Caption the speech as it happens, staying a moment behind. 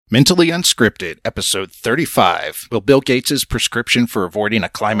Mentally Unscripted, Episode 35. Will Bill Gates' prescription for avoiding a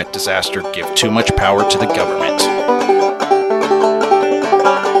climate disaster give too much power to the government?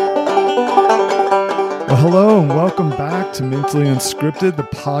 Well, hello and welcome back to Mentally Unscripted, the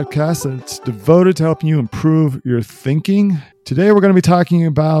podcast that's devoted to helping you improve your thinking. Today, we're going to be talking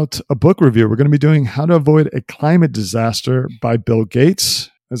about a book review. We're going to be doing How to Avoid a Climate Disaster by Bill Gates.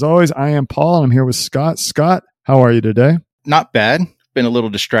 As always, I am Paul, and I'm here with Scott. Scott, how are you today? Not bad. Been a little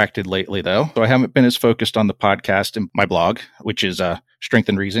distracted lately, though. So I haven't been as focused on the podcast and my blog, which is Strength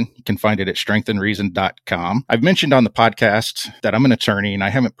and Reason. You can find it at strengthandreason.com. I've mentioned on the podcast that I'm an attorney and I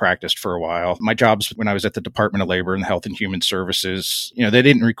haven't practiced for a while. My jobs when I was at the Department of Labor and Health and Human Services, they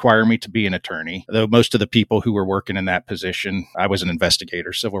didn't require me to be an attorney, though most of the people who were working in that position, I was an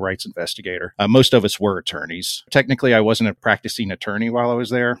investigator, civil rights investigator. Most of us were attorneys. Technically, I wasn't a practicing attorney while I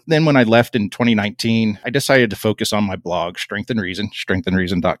was there. Then when I left in 2019, I decided to focus on my blog, Strength and Reason,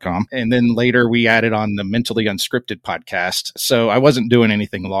 strengthandreason.com. And then later we added on the Mentally Unscripted podcast. So I wasn't doing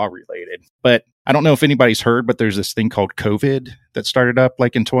anything law related. But I don't know if anybody's heard, but there's this thing called COVID that started up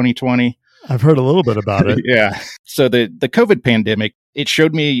like in 2020. I've heard a little bit about it. Yeah. So the COVID pandemic, it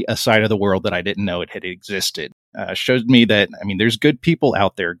showed me a side of the world that I didn't know it had existed. Showed me that, there's good people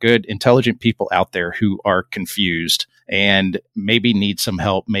out there, good, intelligent people out there who are confused and maybe need some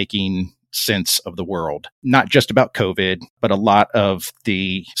help making sense of the world, not just about COVID, but a lot of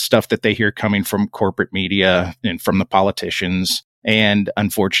the stuff that they hear coming from corporate media and from the politicians. And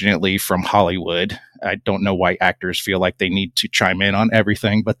unfortunately, from Hollywood. I don't know why actors feel like they need to chime in on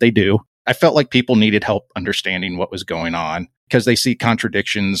everything, but they do. I felt like people needed help understanding what was going on because they see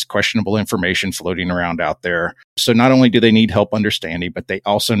contradictions, questionable information floating around out there. So not only do they need help understanding, but they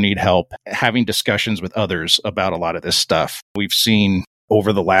also need help having discussions with others about a lot of this stuff. We've seen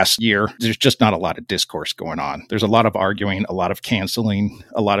over the last year, there's just not a lot of discourse going on. There's a lot of arguing, a lot of canceling,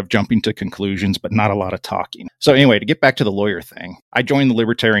 a lot of jumping to conclusions, but not a lot of talking. So anyway, to get back to the lawyer thing, I joined the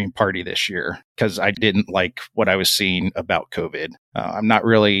Libertarian Party this year because I didn't like what I was seeing about COVID. I'm not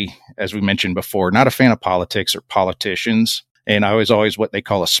really, as we mentioned before, not a fan of politics or politicians. And I was always what they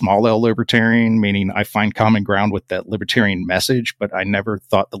call a small L libertarian, meaning I find common ground with that libertarian message, but I never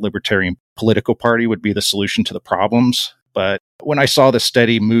thought the Libertarian political party would be the solution to the problems. But when I saw the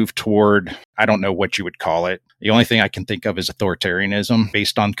steady move toward, I don't know what you would call it, the only thing I can think of is authoritarianism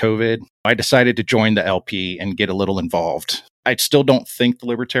based on COVID, I decided to join the LP and get a little involved. I still don't think the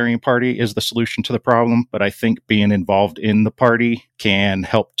Libertarian Party is the solution to the problem, but I think being involved in the party can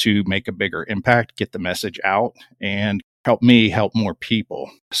help to make a bigger impact, get the message out, and help me help more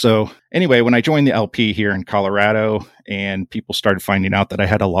people. So anyway, when I joined the LP here in Colorado and people started finding out that I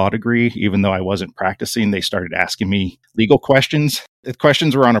had a law degree, even though I wasn't practicing, they started asking me legal questions. The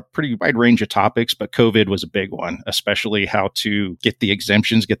questions were on a pretty wide range of topics, but COVID was a big one, especially how to get the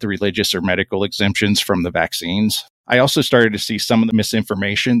exemptions, get the religious or medical exemptions from the vaccines. I also started to see some of the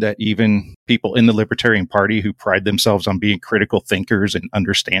misinformation that even people in the Libertarian Party who pride themselves on being critical thinkers and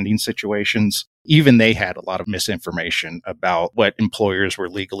understanding situations, even they had a lot of misinformation about what employers were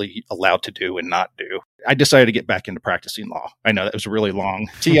legally allowed to do and not do. I decided to get back into practicing law. I know that was really long.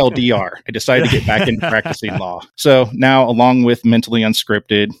 TLDR. I decided to get back into practicing law. So now, along with Mentally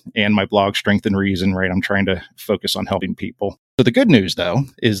Unscripted and my blog, Strength and Reason, right, I'm trying to focus on helping people. So the good news, though,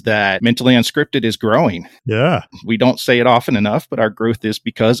 is that Mentally Unscripted is growing. Yeah. We don't say it often enough, but our growth is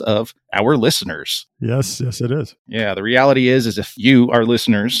because of our listeners. Yes, it is. Yeah, the reality is if you, our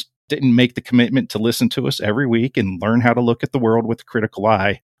listeners, didn't make the commitment to listen to us every week and learn how to look at the world with a critical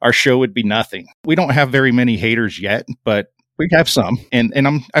eye, our show would be nothing. We don't have very many haters yet, but we have some, and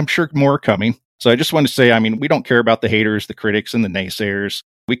I'm sure more are coming. So I just want to say, we don't care about the haters, the critics, and the naysayers.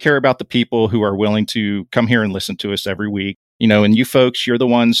 We care about the people who are willing to come here and listen to us every week. And you folks, you're the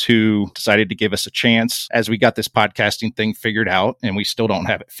ones who decided to give us a chance as we got this podcasting thing figured out, and we still don't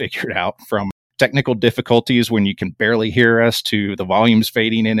have it figured out, from technical difficulties when you can barely hear us to the volumes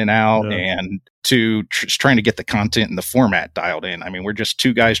fading in and out, and to trying to get the content and the format dialed in. We're just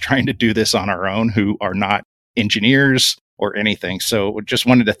two guys trying to do this on our own who are not engineers or anything. So just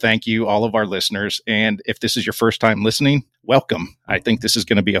wanted to thank you, all of our listeners. And if this is your first time listening, welcome. I think this is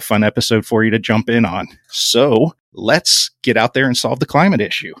going to be a fun episode for you to jump in on. So let's get out there and solve the climate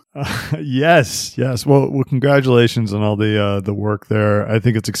issue. Yes. Well, congratulations on all the work there. I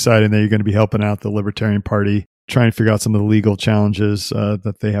think it's exciting that you're going to be helping out the Libertarian Party, trying to figure out some of the legal challenges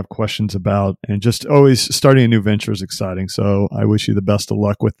that they have questions about. And just always starting a new venture is exciting. So I wish you the best of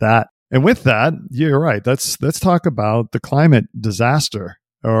luck with that. And with that, you're right. Let's talk about the climate disaster,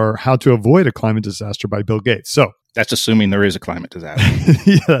 or How to Avoid a Climate Disaster by Bill Gates. So That's assuming there is a climate disaster.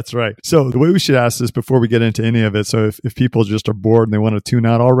 Yeah, that's right. So the way we should ask this before we get into any of it, so if people just are bored and they want to tune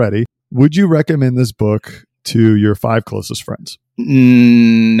out already, would you recommend this book to your 5 closest friends?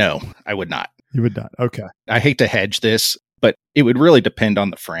 No, I would not. You would not. Okay. I hate to hedge this, but it would really depend on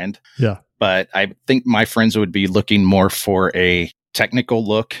the friend. Yeah. But I think my friends would be looking more for a technical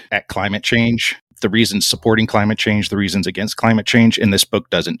look at climate change, the reasons supporting climate change, the reasons against climate change. And this book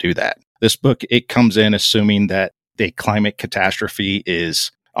doesn't do that. This book, it comes in assuming that the climate catastrophe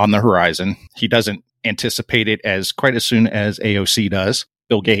is on the horizon. He doesn't anticipate it as quite as soon as AOC does.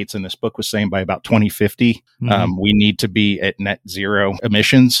 Bill Gates in this book was saying by about 2050, we need to be at net zero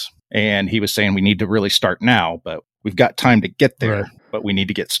emissions. And he was saying we need to really start now, but we've got time to get there, but we need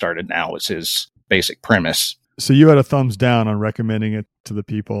to get started now was his basic premise. So you had a thumbs down on recommending it to the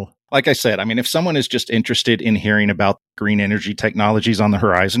people. Like I said, I mean, if someone is just interested in hearing about green energy technologies on the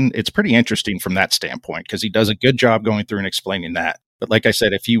horizon, it's pretty interesting from that standpoint because he does a good job going through and explaining that. But like I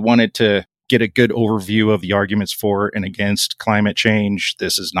said, if you wanted to get a good overview of the arguments for and against climate change,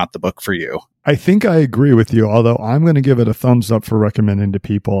 this is not the book for you. I think I agree with you, although I'm going to give it a thumbs up for recommending to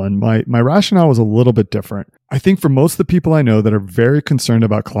people. And my rationale was a little bit different. I think for most of the people I know that are very concerned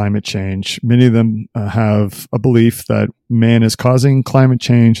about climate change, many of them have a belief that man is causing climate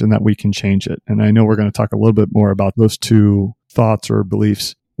change and that we can change it. And I know we're going to talk a little bit more about those two thoughts or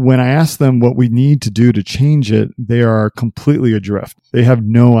beliefs. When I ask them what we need to do to change it, they are completely adrift. They have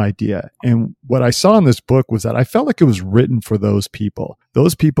no idea. And what I saw in this book was that I felt like it was written for those people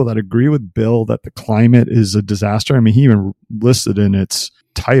that agree with Bill that the climate is a disaster. I mean, he even listed in its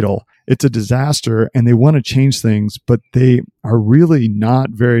title, it's a disaster and they want to change things, but they are really not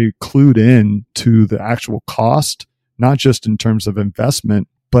very clued in to the actual cost, not just in terms of investment,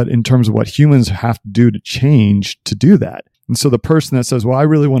 but in terms of what humans have to do to change to do that. And so the person that says, well, I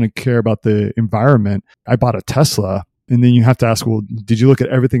really want to care about the environment. I bought a Tesla. And then you have to ask, well, did you look at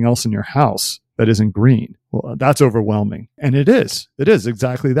everything else in your house that isn't green? Well, that's overwhelming. And it is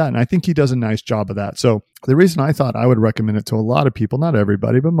exactly that. And I think he does a nice job of that. So the reason I thought I would recommend it to a lot of people, not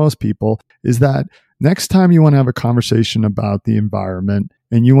everybody, but most people, is that next time you want to have a conversation about the environment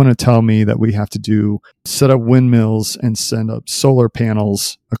and you want to tell me that we have to set up windmills and send up solar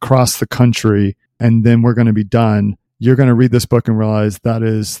panels across the country, and then we're going to be done, you're going to read this book and realize that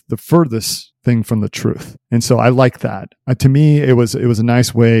is the furthest thing from the truth. And so I like that. To me, it was a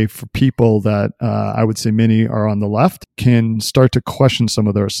nice way for people that I would say many are on the left can start to question some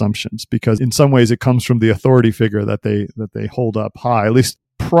of their assumptions, because in some ways it comes from the authority figure that they hold up high, at least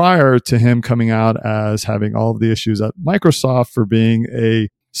prior to him coming out as having all of the issues at Microsoft for being a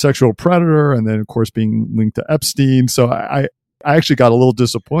sexual predator and then, of course, being linked to Epstein. So I actually got a little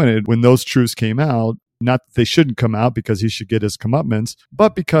disappointed when those truths came out. Not that they shouldn't come out because he should get his comeuppance,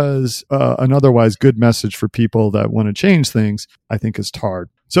 but because an otherwise good message for people that want to change things, I think is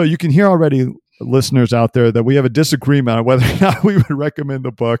tarred. So you can hear already, listeners out there, that we have a disagreement on whether or not we would recommend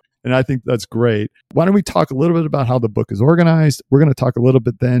the book. And I think that's great. Why don't we talk a little bit about how the book is organized? We're going to talk a little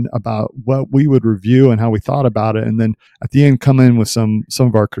bit then about what we would review and how we thought about it. And then at the end, come in with some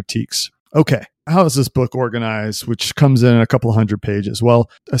of our critiques. Okay. How is this book organized, which comes in a couple of hundred pages?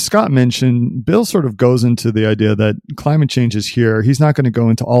 Well, as Scott mentioned, Bill sort of goes into the idea that climate change is here. He's not going to go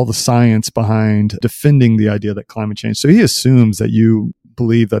into all the science behind defending the idea that climate change. So he assumes that you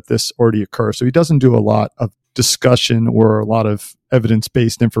believe that this already occurs. So he doesn't do a lot of discussion or a lot of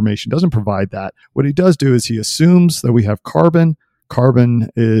evidence-based information, doesn't provide that. What he does do is he assumes that we have carbon. Carbon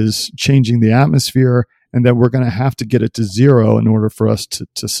is changing the atmosphere, and that we're going to have to get it to zero in order for us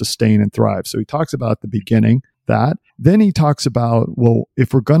to sustain and thrive. So he talks about at the beginning that. Then he talks about, well,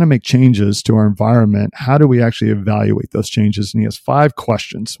 if we're going to make changes to our environment, how do we actually evaluate those changes? And he has 5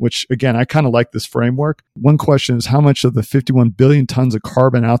 questions, which again, I kind of like this framework. One question is, how much of the 51 billion tons of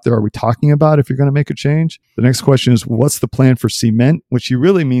carbon out there are we talking about if you're going to make a change? The next question is, what's the plan for cement? Which he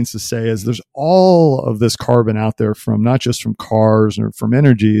really means to say is there's all of this carbon out there from not just from cars or from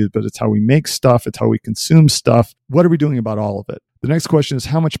energy, but it's how we make stuff. It's how we consume stuff. What are we doing about all of it? The next question is,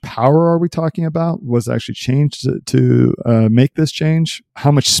 how much power are we talking about? Was actually changed to make this change? How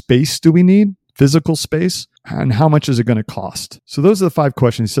much space do we need? Physical space? And how much is it going to cost? So those are the 5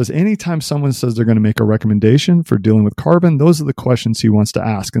 questions. He says anytime someone says they're going to make a recommendation for dealing with carbon, those are the questions he wants to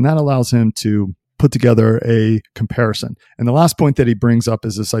ask. And that allows him to put together a comparison. And the last point that he brings up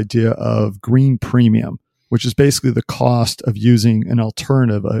is this idea of green premium, which is basically the cost of using an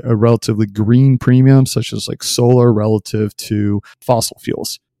alternative, a relatively green premium, such as like solar relative to fossil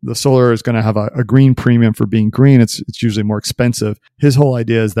fuels. The solar is going to have a green premium for being green. It's usually more expensive. His whole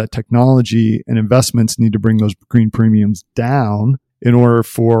idea is that technology and investments need to bring those green premiums down in order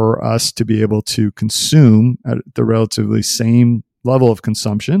for us to be able to consume at the relatively same level of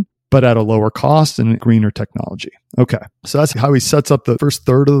consumption, but at a lower cost and a greener technology. Okay, so that's how he sets up the first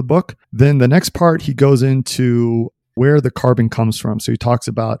third of the book. Then the next part, he goes into where the carbon comes from. So he talks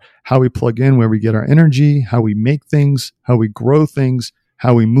about how we plug in, where we get our energy, how we make things, how we grow things,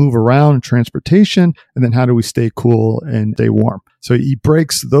 how we move around, transportation, and then how do we stay cool and stay warm. So he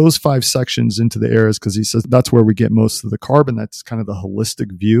breaks those 5 sections into the areas because he says that's where we get most of the carbon. That's kind of the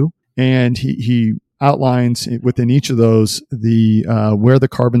holistic view. And he outlines within each of those the where the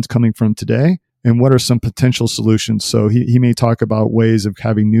carbon's coming from today and what are some potential solutions. So he may talk about ways of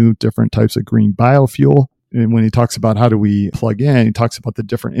having new different types of green biofuel. And when he talks about how do we plug in, he talks about the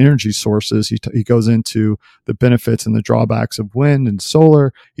different energy sources. He goes into the benefits and the drawbacks of wind and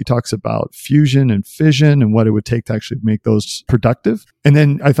solar. He talks about fusion and fission and what it would take to actually make those productive. And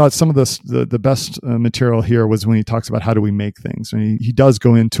then I thought some of the best material here was when he talks about how do we make things. And he does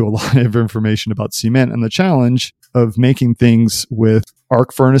go into a lot of information about cement and the challenge of making things with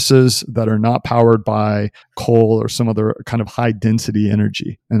arc furnaces that are not powered by coal or some other kind of high density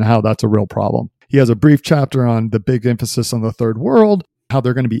energy and how that's a real problem. He has a brief chapter on the big emphasis on the third world, how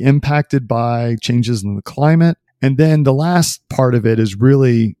they're going to be impacted by changes in the climate. And then the last part of it is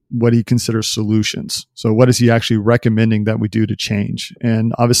really what he considers solutions. So what is he actually recommending that we do to change?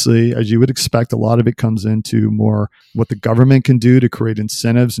 And obviously, as you would expect, a lot of it comes into more what the government can do to create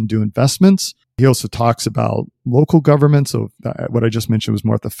incentives and do investments. He also talks about local governments. So what I just mentioned was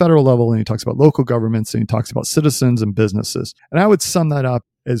more at the federal level. And he talks about local governments and he talks about citizens and businesses. And I would sum that up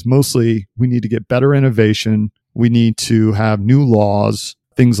as mostly we need to get better innovation. We need to have new laws,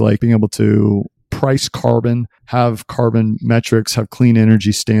 things like being able to price carbon, have carbon metrics, have clean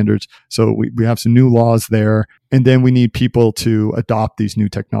energy standards. So we have some new laws there. And then we need people to adopt these new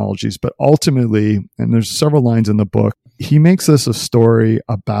technologies. But ultimately, and there's several lines in the book, he makes this a story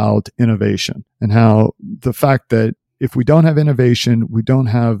about innovation and how the fact that if we don't have innovation, we don't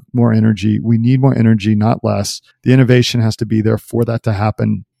have more energy. We need more energy, not less. The innovation has to be there for that to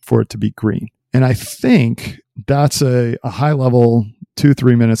happen, for it to be green. And I think that's a high level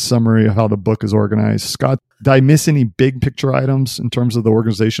 2-3 minute summary of how the book is organized. Scott, did I miss any big picture items in terms of the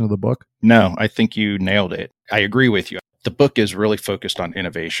organization of the book? No, I think you nailed it. I agree with you. The book is really focused on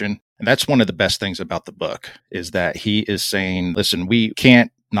innovation. And that's one of the best things about the book is that he is saying, listen, we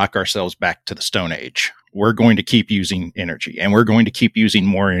can't knock ourselves back to the Stone Age. We're going to keep using energy and we're going to keep using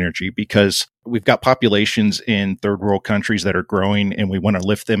more energy because we've got populations in third world countries that are growing and we want to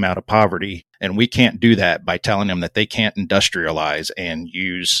lift them out of poverty. And we can't do that by telling them that they can't industrialize and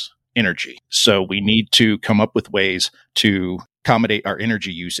use energy. So we need to come up with ways to accommodate our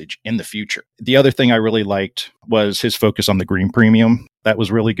energy usage in the future. The other thing I really liked was his focus on the green premium. That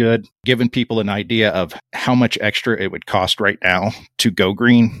was really good, giving people an idea of how much extra it would cost right now to go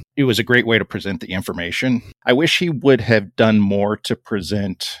green. It was a great way to present the information. I wish he would have done more to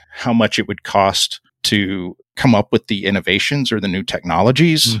present how much it would cost to come up with the innovations or the new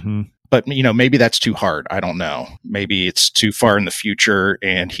technologies. Mm-hmm. But, maybe that's too hard. I don't know. Maybe it's too far in the future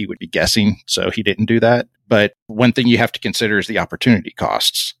and he would be guessing. So he didn't do that. But one thing you have to consider is the opportunity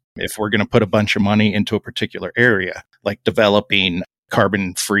costs. If we're going to put a bunch of money into a particular area, like developing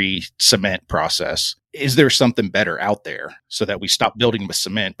carbon-free cement process, is there something better out there so that we stop building with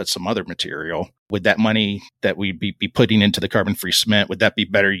cement, but some other material? Would that money that we'd be putting into the carbon-free cement, would that be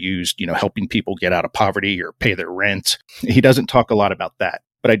better used, helping people get out of poverty or pay their rent? He doesn't talk a lot about that.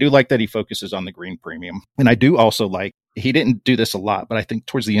 But I do like that he focuses on the green premium. And I do also like, he didn't do this a lot, but I think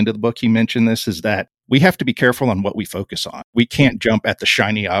towards the end of the book, he mentioned this, is that we have to be careful on what we focus on. We can't jump at the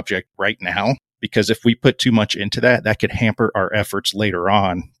shiny object right now, because if we put too much into that, that could hamper our efforts later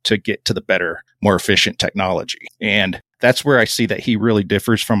on to get to the better, more efficient technology. And that's where I see that he really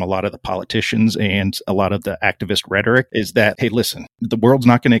differs from a lot of the politicians and a lot of the activist rhetoric, is that, hey, listen, the world's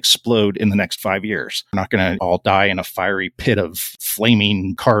not going to explode in the next 5 years. We're not going to all die in a fiery pit of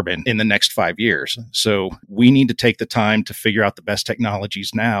flaming carbon in the next 5 years. So we need to take the time to figure out the best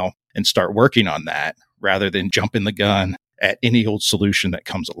technologies now and start working on that rather than jumping the gun at any old solution that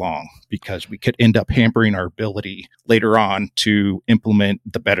comes along, because we could end up hampering our ability later on to implement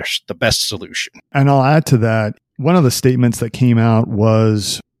the best solution. And I'll add to that, one of the statements that came out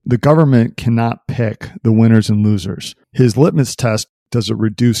was the government cannot pick the winners and losers. His litmus test, does it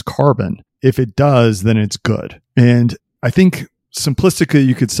reduce carbon? If it does, then it's good. And I think simplistically,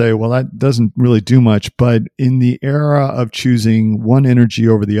 you could say, well, that doesn't really do much. But in the era of choosing one energy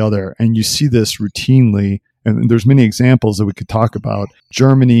over the other, and you see this routinely, and there's many examples that we could talk about.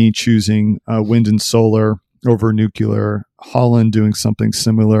 Germany choosing wind and solar over nuclear, Holland doing something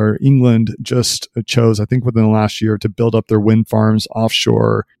similar. England just chose, I think within the last year, to build up their wind farms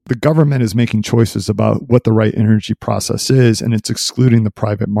offshore. The government is making choices about what the right energy process is, and it's excluding the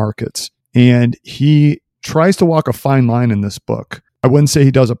private markets. And he tries to walk a fine line in this book. I wouldn't say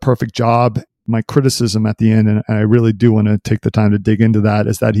he does a perfect job. My criticism at the end, and I really do want to take the time to dig into that,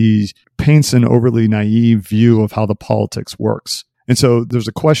 is that he paints an overly naive view of how the politics works. And so there's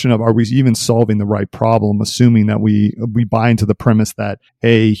a question of, are we even solving the right problem, assuming that we buy into the premise that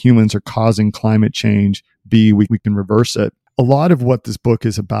A, humans are causing climate change, B, we can reverse it. A lot of what this book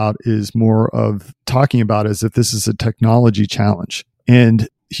is about is more of talking about as if this is a technology challenge. And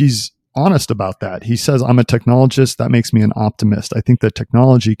he's honest about that. He says, I'm a technologist. That makes me an optimist. I think that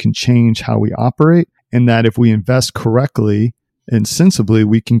technology can change how we operate, and that if we invest correctly and sensibly,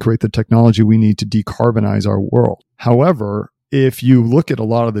 we can create the technology we need to decarbonize our world. However, if you look at a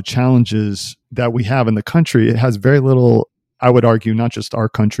lot of the challenges that we have in the country, it has very little, I would argue, not just our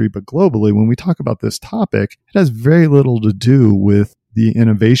country, but globally, when we talk about this topic, it has very little to do with the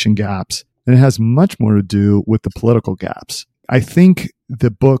innovation gaps, and it has much more to do with the political gaps. I think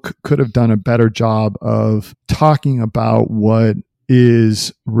the book could have done a better job of talking about what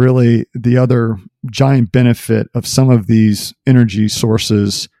is really the other giant benefit of some of these energy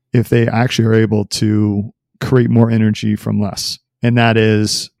sources if they actually are able to create more energy from less. And that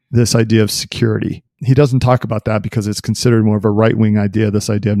is this idea of security. He doesn't talk about that because it's considered more of a right-wing idea,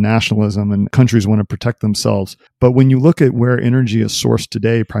 this idea of nationalism, and countries want to protect themselves. But when you look at where energy is sourced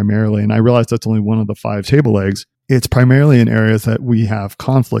today primarily, and I realize that's only one of the 5 table legs, it's primarily in areas that we have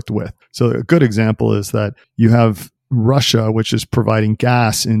conflict with. So a good example is that you have Russia, which is providing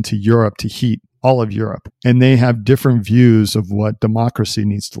gas into Europe to heat all of Europe. And they have different views of what democracy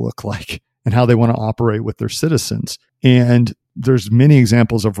needs to look like and how they want to operate with their citizens. And there's many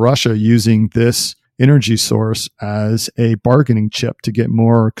examples of Russia using this energy source as a bargaining chip to get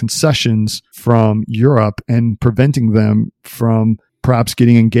more concessions from Europe and preventing them from perhaps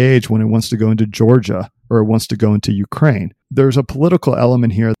getting engaged when it wants to go into Georgia or it wants to go into Ukraine. There's a political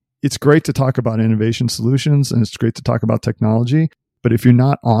element here. It's great to talk about innovation solutions and it's great to talk about technology, but if you're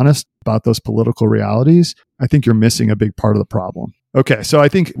not honest about those political realities, I think you're missing a big part of the problem. Okay, so I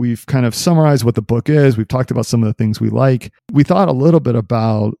think we've kind of summarized what the book is. We've talked about some of the things we like. We thought a little bit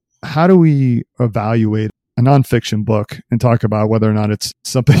about how do we evaluate a nonfiction book and talk about whether or not it's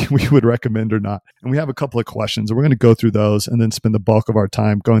something we would recommend or not. And we have a couple of questions, and we're going to go through those and then spend the bulk of our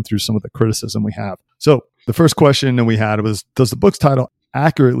time going through some of the criticism we have. So the first question that we had was, does the book's title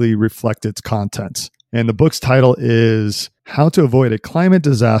accurately reflect its contents? And the book's title is How to Avoid a Climate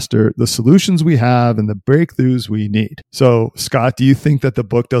Disaster, the Solutions We Have and the Breakthroughs We Need. So, Scott, do you think that the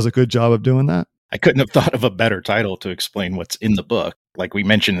book does a good job of doing that? I couldn't have thought of a better title to explain what's in the book. Like we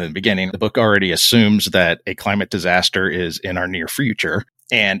mentioned in the beginning, the book already assumes that a climate disaster is in our near future,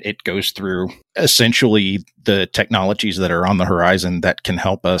 and it goes through essentially the technologies that are on the horizon that can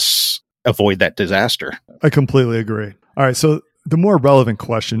help us avoid that disaster. I completely agree. All right, so the more relevant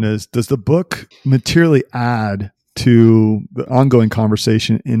question is, does the book materially add to the ongoing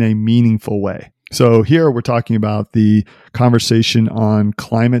conversation in a meaningful way? So here we're talking about the conversation on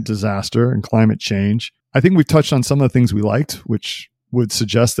climate disaster and climate change. I think we've touched on some of the things we liked, which would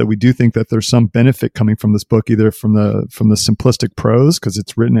suggest that we do think that there's some benefit coming from this book, either from the simplistic prose, because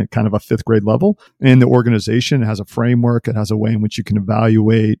it's written at kind of a 5th grade level, and the organization. It has a framework. It has a way in which you can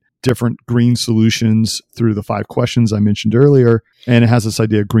evaluate different green solutions through the 5 questions I mentioned earlier. And it has this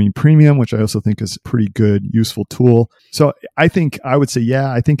idea of green premium, which I also think is a pretty good, useful tool. So I would say,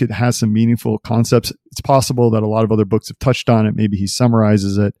 I think it has some meaningful concepts. It's possible that a lot of other books have touched on it. Maybe he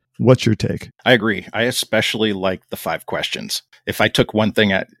summarizes it. What's your take? I agree. I especially like the 5 questions. If I took one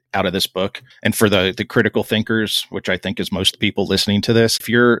thing out of this book, and for the critical thinkers, which I think is most people listening to this, if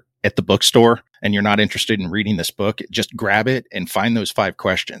you're at the bookstore and you're not interested in reading this book, just grab it and find those 5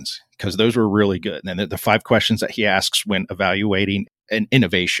 questions, because those were really good. And the 5 questions that he asks when evaluating an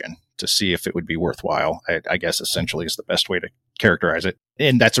innovation to see if it would be worthwhile, I guess essentially is the best way to characterize it.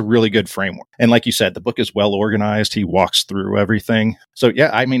 And that's a really good framework. And like you said, the book is well organized. He walks through everything. So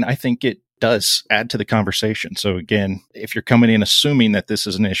I think it does add to the conversation. So again, if you're coming in assuming that this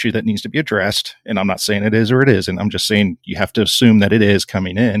is an issue that needs to be addressed, and I'm not saying it is or it isn't, I'm just saying you have to assume that it is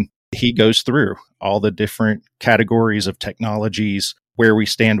coming in. He goes through all the different categories of technologies, where we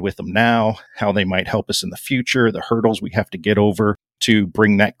stand with them now, how they might help us in the future, the hurdles we have to get over to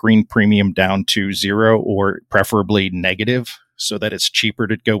bring that green premium down to 0 or preferably negative, so that it's cheaper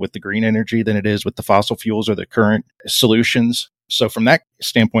to go with the green energy than it is with the fossil fuels or the current solutions. So from that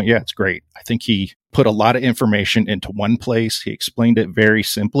standpoint, it's great. I think he put a lot of information into one place. He explained it very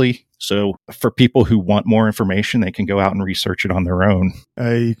simply. So for people who want more information, they can go out and research it on their own.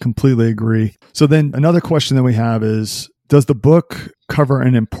 I completely agree. So then another question that we have is, does the book cover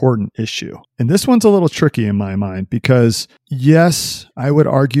an important issue? And this one's a little tricky in my mind because, yes, I would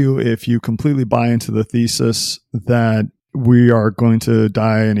argue if you completely buy into the thesis that we are going to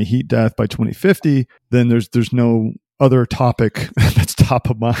die in a heat death by 2050, then there's no other topic that's top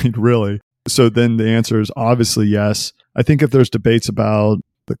of mind, really. So then the answer is obviously yes. I think if there's debates about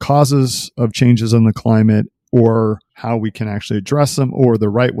the causes of changes in the climate or how we can actually address them or the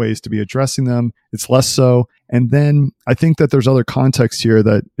right ways to be addressing them, it's less so. And then I think that there's other context here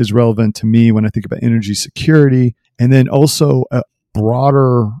that is relevant to me when I think about energy security, and then also a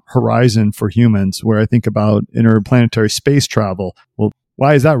broader horizon for humans where I think about interplanetary space travel. Well,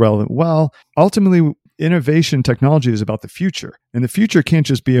 why is that relevant? Well, ultimately, innovation technology is about the future, and the future can't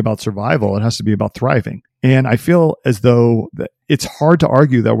just be about survival. It has to be about thriving. And I feel as though it's hard to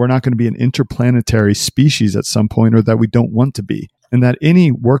argue that we're not going to be an interplanetary species at some point, or that we don't want to be. And that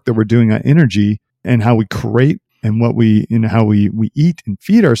any work that we're doing on energy and how we create and how we eat and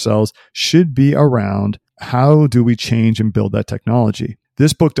feed ourselves should be around how do we change and build that technology.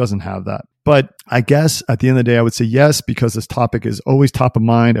 This book doesn't have that. But I guess at the end of the day, I would say yes, because this topic is always top of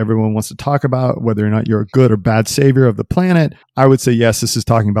mind. Everyone wants to talk about whether or not you're a good or bad savior of the planet. I would say yes, this is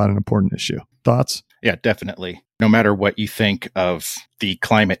talking about an important issue. Thoughts? Yeah, definitely. No matter what you think of the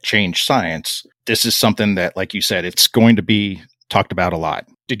climate change science, this is something that, like you said, it's going to be talked about a lot.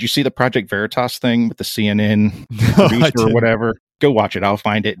 Did you see the Project Veritas thing with the CNN producer or whatever? Go watch it. I'll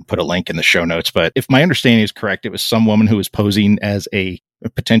find it and put a link in the show notes. But if my understanding is correct, it was some woman who was posing as a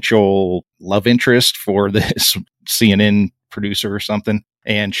potential love interest for this CNN producer or something.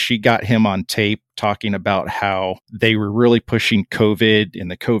 And she got him on tape talking about how they were really pushing COVID and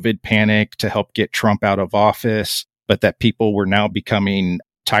the COVID panic to help get Trump out of office, but that people were now becoming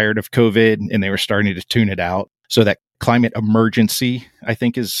tired of COVID and they were starting to tune it out. So that climate emergency, I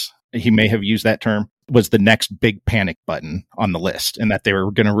think he may have used that term, was the next big panic button on the list, and that they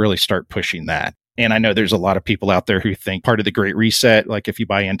were going to really start pushing that. And I know there's a lot of people out there who think part of the Great Reset, like if you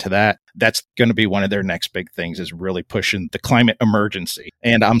buy into that, that's going to be one of their next big things, is really pushing the climate emergency.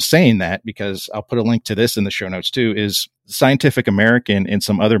 And I'm saying that because I'll put a link to this in the show notes too, is Scientific American and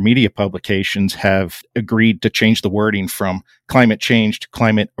some other media publications have agreed to change the wording from climate change to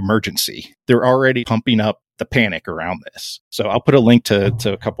climate emergency. They're already pumping up the panic around this. So I'll put a link to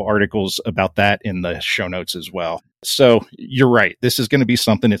a couple articles about that in the show notes as well. So you're right. This is going to be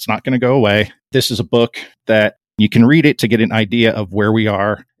something. It's not going to go away. This is a book that you can read it to get an idea of where we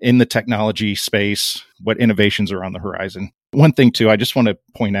are in the technology space, what innovations are on the horizon. One thing too, I just want to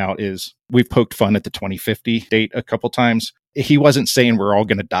point out is we've poked fun at the 2050 date a couple times. He wasn't saying we're all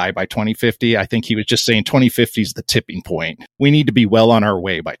going to die by 2050. I think he was just saying 2050 is the tipping point. We need to be well on our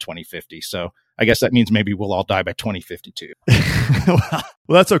way by 2050. So I guess that means maybe we'll all die by 2052. Well,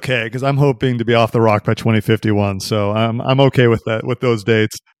 that's okay, because I'm hoping to be off the rock by 2051. So I'm okay with that, with those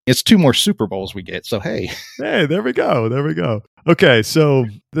dates. It's 2 more Super Bowls we get. So, hey, there we go. There we go. Okay. So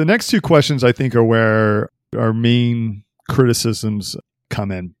the next 2 questions I think are where our main criticisms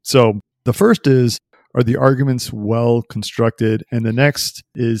come in. So the first is, are the arguments well constructed? And the next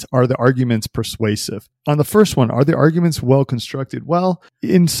is, are the arguments persuasive? On the first one, are the arguments well constructed? Well,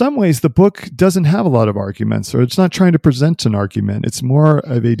 in some ways, the book doesn't have a lot of arguments, or it's not trying to present an argument. It's more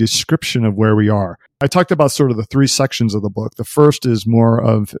of a description of where we are. I talked about sort of the 3 sections of the book. The first is more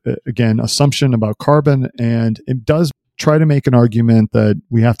of, again, assumption about carbon, and it does try to make an argument that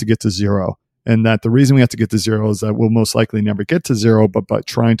we have to get to zero. And that the reason we have to get to zero is that we'll most likely never get to zero, but by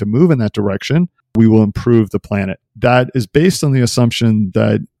trying to move in that direction, we will improve the planet. That is based on the assumption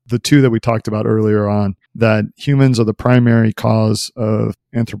that the 2 that we talked about earlier on, that humans are the primary cause of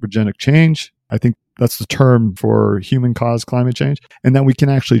anthropogenic change. I think that's the term for human-caused climate change, and that we can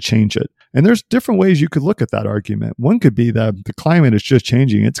actually change it. And there's different ways you could look at that argument. One could be that the climate is just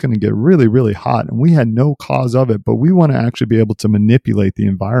changing. It's going to get really, really hot, and we had no cause of it, but we want to actually be able to manipulate the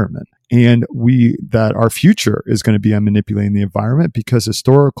environment. And that our future is going to be on manipulating the environment, because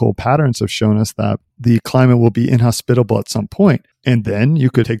historical patterns have shown us that the climate will be inhospitable at some point. And then you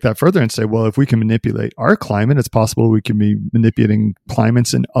could take that further and say, well, if we can manipulate our climate, it's possible we can be manipulating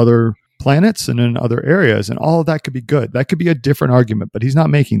climates in other planets and in other areas, and all of that could be good. That could be a different argument, but he's not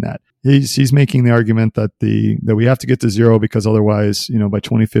making that. He's making the argument that we have to get to zero, because otherwise, by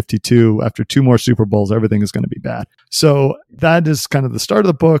 2052, after 2 more Super Bowls, everything is going to be bad. So that is kind of the start of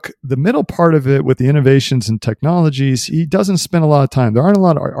the book. The middle part of it, with the innovations and technologies, he doesn't spend a lot of time. There aren't a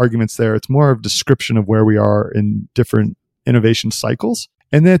lot of arguments there. It's more of description of where we are in different innovation cycles.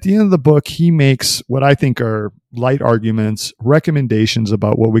 And then at the end of the book, he makes what I think are light arguments, recommendations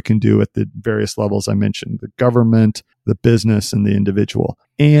about what we can do at the various levels I mentioned, the government, the business, and the individual.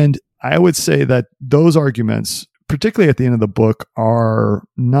 And I would say that those arguments, particularly at the end of the book, are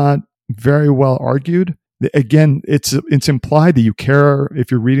not very well argued. Again, it's implied that you care,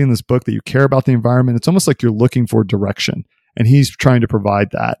 if you're reading this book, that you care about the environment. It's almost like you're looking for direction, and he's trying to provide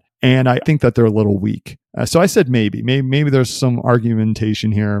that. And I think that they're a little weak. So I said maybe there's some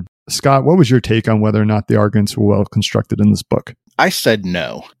argumentation here. Scott, what was your take on whether or not the arguments were well constructed in this book? I said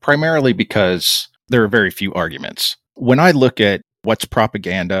no, primarily because there are very few arguments. When I look at what's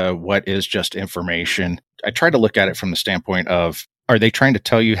propaganda, what is just information, I try to look at it from the standpoint of, are they trying to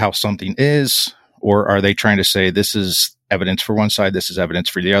tell you how something is? Or are they trying to say this is evidence for one side, this is evidence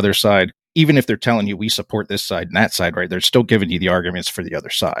for the other side? Even if they're telling you we support this side and that side, right, they're still giving you the arguments for the other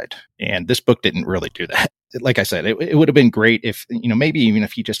side. And this book didn't really do that. Like I said, it would have been great if, maybe even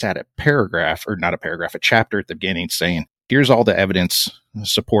if he just had a paragraph, or not a paragraph, a chapter at the beginning saying, here's all the evidence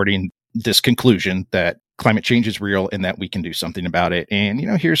supporting this conclusion that climate change is real and that we can do something about it. And,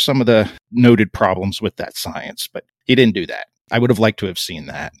 here's some of the noted problems with that science. But he didn't do that. I would have liked to have seen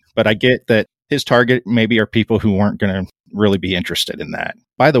that. But I get that his target maybe are people who weren't going to really be interested in that.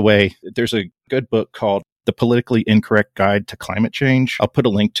 By the way, there's a good book called The Politically Incorrect Guide to Climate Change. I'll put a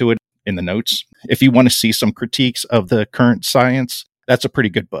link to it in the notes. If you want to see some critiques of the current science, that's a pretty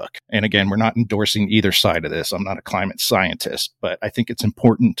good book. And again, we're not endorsing either side of this. I'm not a climate scientist, but I think it's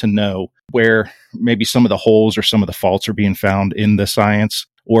important to know where maybe some of the holes or some of the faults are being found in the science,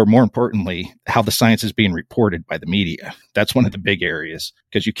 or more importantly, how the science is being reported by the media. That's one of the big areas,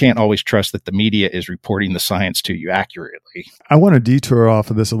 because you can't always trust that the media is reporting the science to you accurately. I want to detour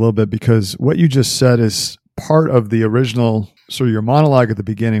off of this a little bit, because what you just said is part of the original, sort of your monologue at the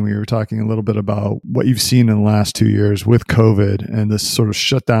beginning, when you were talking a little bit about what you've seen in the last 2 years with COVID and this sort of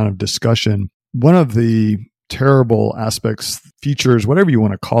shutdown of discussion. One of the terrible aspects, features, whatever you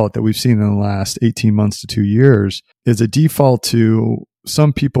want to call it, that we've seen in the last 18 months to 2 years is a default to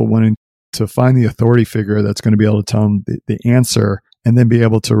some people wanting to find the authority figure that's going to be able to tell them the answer, and then be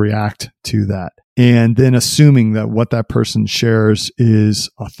able to react to that. And then assuming that what that person shares is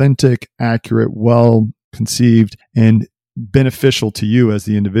authentic, accurate, well conceived, and beneficial to you as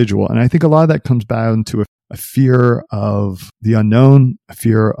the individual. And I think a lot of that comes down to a fear of the unknown, a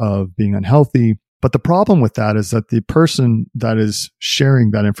fear of being unhealthy. But the problem with that is that the person that is sharing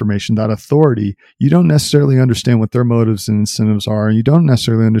that information, that authority, you don't necessarily understand what their motives and incentives are, and you don't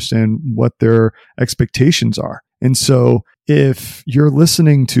necessarily understand what their expectations are. And so if you're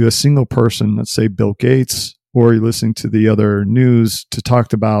listening to a single person, let's say Bill Gates, or you're listening to the other news to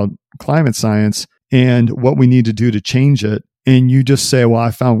talk about climate science and what we need to do to change it, and you just say, well, I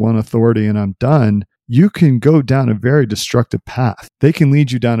found one authority and I'm done, you can go down a very destructive path. They can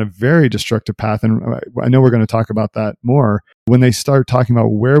lead you down a very destructive path. And I know we're going to talk about that more when they start talking about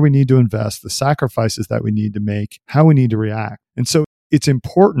where we need to invest, the sacrifices that we need to make, how we need to react. And so it's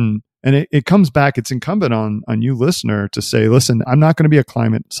important, and it comes back, it's incumbent on you listener to say, listen, I'm not going to be a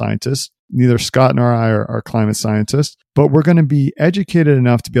climate scientist. Neither Scott nor I are climate scientists, but we're going to be educated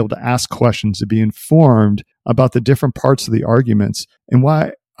enough to be able to ask questions, to be informed about the different parts of the arguments. And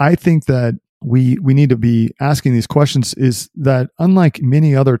why I think that we need to be asking these questions is that, unlike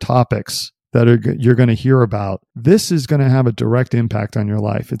many other topics that you're going to hear about, this is going to have a direct impact on your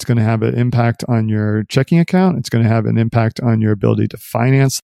life. It's going to have an impact on your checking account. It's going to have an impact on your ability to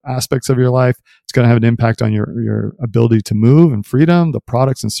finance aspects of your life. It's going to have an impact on your ability to move and freedom, the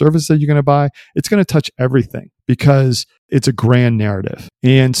products and services that you're going to buy. It's going to touch everything, because it's a grand narrative.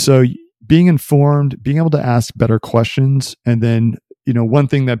 And so being informed, being able to ask better questions, and then, one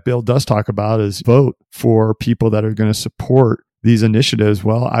thing that Bill does talk about is vote for people that are going to support these initiatives.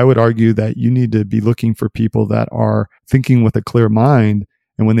 Well, I would argue that you need to be looking for people that are thinking with a clear mind.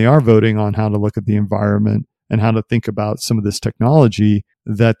 And when they are voting on how to look at the environment and how to think about some of this technology,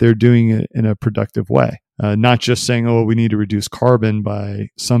 that they're doing it in a productive way. Not just saying, oh, we need to reduce carbon by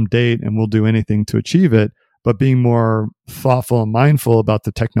some date and we'll do anything to achieve it, but being more thoughtful and mindful about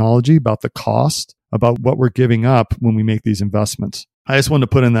the technology, about the cost, about what we're giving up when we make these investments. I just wanted to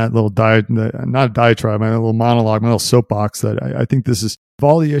put in that little not a diatribe, my little monologue, my little soapbox, that I think this is, of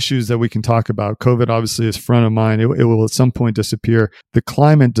all the issues that we can talk about, COVID obviously is front of mind. It will at some point disappear. The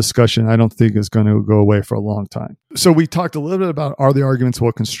climate discussion, I don't think, is going to go away for a long time. So we talked a little bit about, are the arguments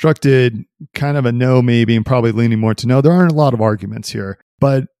well constructed? Kind of a no, maybe, and probably leaning more to no. There aren't a lot of arguments here.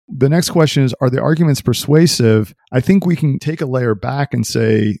 But the next question is, are the arguments persuasive? I think we can take a layer back and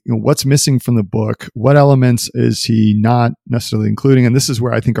say, what's missing from the book? What elements is he not necessarily including? And this is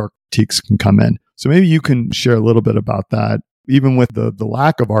where I think our critiques can come in. So maybe you can share a little bit about that. even with the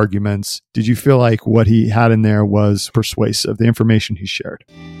lack of arguments, did you feel like what he had in there was persuasive, the information he shared?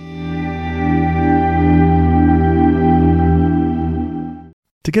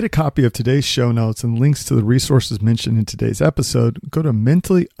 To get a copy of today's show notes and links to the resources mentioned in today's episode, go to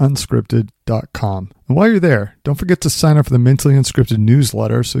mentallyunscripted.com. And while you're there, don't forget to sign up for the Mentally Unscripted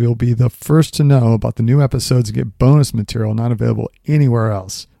newsletter so you'll be the first to know about the new episodes and get bonus material not available anywhere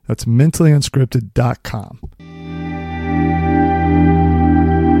else. That's mentallyunscripted.com.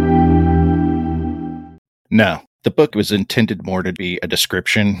 No, the book was intended more to be a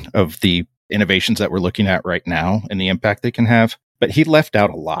description of the innovations that we're looking at right now and the impact they can have. But he left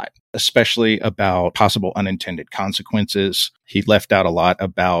out a lot, especially about possible unintended consequences. He left out a lot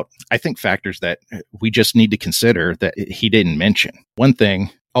about, I think, factors that we just need to consider that he didn't mention. One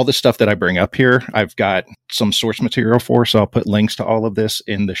thing, all the stuff that I bring up here, I've got some source material for, so I'll put links to all of this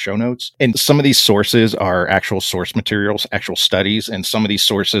in the show notes. And some of these sources are actual source materials, actual studies, and some of these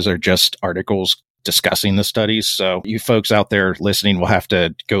sources are just articles discussing the studies. So you folks out there listening will have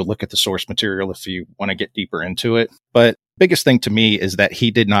to go look at the source material if you want to get deeper into it. But biggest thing to me is that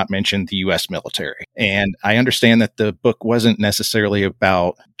he did not mention the U.S. military. And I understand that the book wasn't necessarily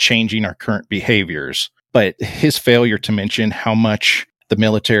about changing our current behaviors, but his failure to mention how much the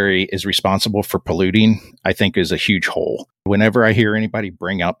military is responsible for polluting, I think is a huge hole. Whenever I hear anybody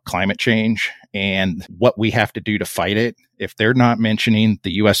bring up climate change and what we have to do to fight it, if they're not mentioning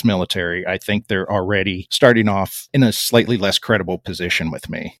the U.S. military, I think they're already starting off in a slightly less credible position with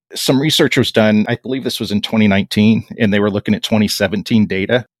me. Some research was done, I believe this was in 2019, and they were looking at 2017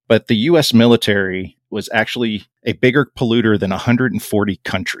 data. But the U.S. military was actually a bigger polluter than 140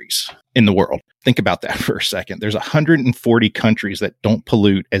 countries in the world. Think about that for a second. There's 140 countries that don't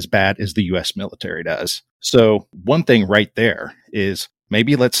pollute as bad as the U.S. military does. So one thing right there is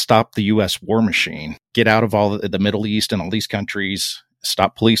maybe let's stop the U.S. war machine, get out of all the Middle East and all these countries,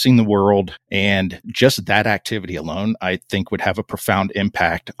 stop policing the world. And just that activity alone, I think would have a profound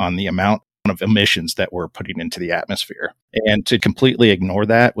impact on the amount of emissions that we're putting into the atmosphere. And to completely ignore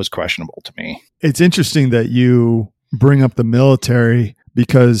that was questionable to me. It's interesting that you bring up the military,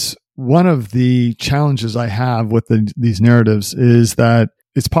 because one of the challenges I have with these narratives is that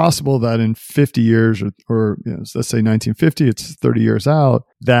it's possible that in 50 years or let's say 1950, it's 30 years out,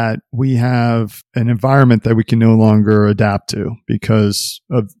 that we have an environment that we can no longer adapt to because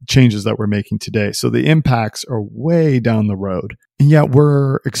of changes that we're making today. So the impacts are way down the road. And yet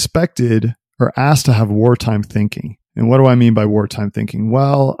we're expected or asked to have wartime thinking. And what do I mean by wartime thinking?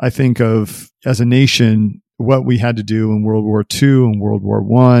 Well, I think of, as a nation, what we had to do in World War II and World War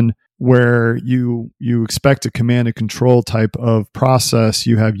I, where you expect a command and control type of process.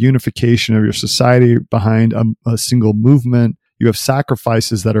 You have unification of your society behind a single movement. You have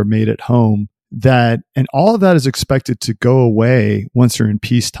sacrifices that are made at home, and all of that is expected to go away once you're in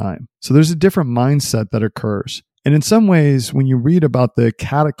peacetime. So there's a different mindset that occurs. And in some ways, when you read about the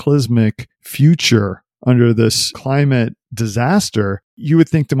cataclysmic future under this climate disaster, you would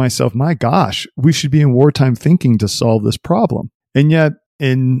think to myself, my gosh, we should be in wartime thinking to solve this problem. And yet,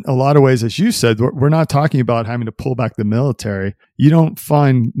 in a lot of ways, as you said, we're not talking about having to pull back the military. You don't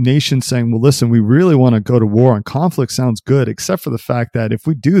find nations saying, well, listen, we really want to go to war and conflict sounds good, except for the fact that if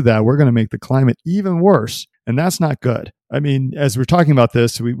we do that, we're going to make the climate even worse. And that's not good. I mean, as we're talking about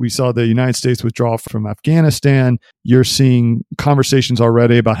this, we saw the United States withdraw from Afghanistan. You're seeing conversations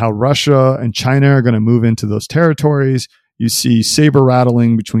already about how Russia and China are going to move into those territories. You see saber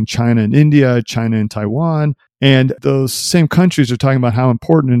rattling between China and India, China and Taiwan. And those same countries are talking about how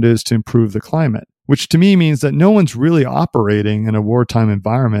important it is to improve the climate, which to me means that no one's really operating in a wartime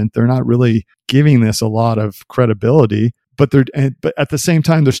environment. They're not really giving this a lot of credibility, but at the same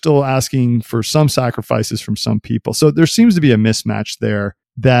time, they're still asking for some sacrifices from some people. So there seems to be a mismatch there,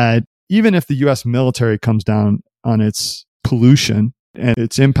 that even if the U.S. military comes down on its pollution and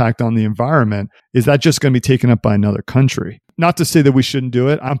its impact on the environment, is that just going to be taken up by another country? Not to say that we shouldn't do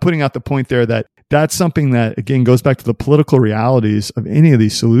it. I'm putting out the point there that that's something that, again, goes back to the political realities of any of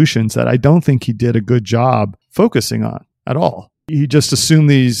these solutions that I don't think he did a good job focusing on at all. He just assumed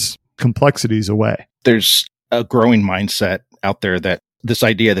these complexities away. There's a growing mindset out there that this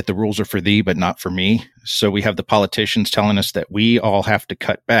idea that the rules are for thee, but not for me. So we have the politicians telling us that we all have to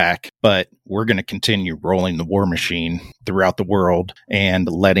cut back, but we're going to continue rolling the war machine throughout the world and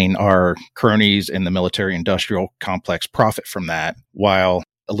letting our cronies in the military industrial complex profit from that, while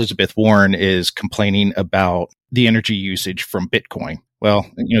Elizabeth Warren is complaining about the energy usage from Bitcoin. Well,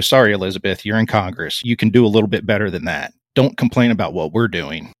 sorry, Elizabeth, you're in Congress. You can do a little bit better than that. Don't complain about what we're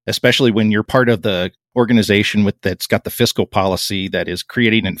doing, especially when you're part of the organization that's got the fiscal policy that is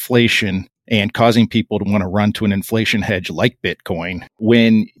creating inflation and causing people to want to run to an inflation hedge like Bitcoin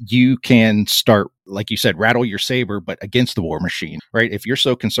when you can start, like you said, rattle your saber, but against the war machine, right? If you're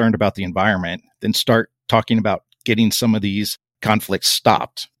so concerned about the environment, then start talking about getting some of these conflicts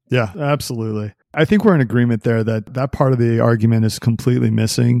stopped. Yeah, absolutely. I think we're in agreement there that that part of the argument is completely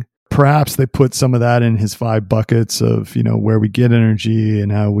missing. Perhaps they put some of that in his 5 buckets of, where we get energy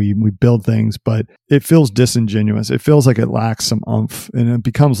and how we build things, but it feels disingenuous. It feels like it lacks some oomph, and it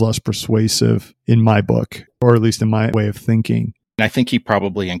becomes less persuasive in my book, or at least in my way of thinking. And I think he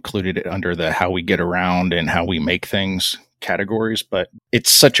probably included it under the how we get around and how we make things categories, but it's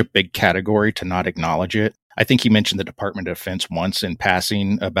such a big category to not acknowledge it. I think he mentioned the Department of Defense once in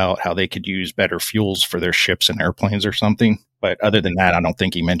passing about how they could use better fuels for their ships and airplanes or something. But other than that, I don't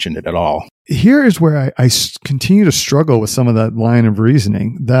think he mentioned it at all. Here is where I continue to struggle with some of that line of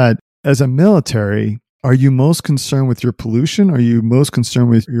reasoning, that as a military, are you most concerned with your pollution? Are you most concerned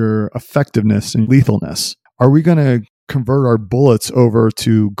with your effectiveness and lethalness? Are we going to convert our bullets over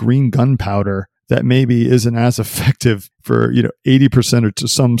to green gunpowder that maybe isn't as effective for 80% or to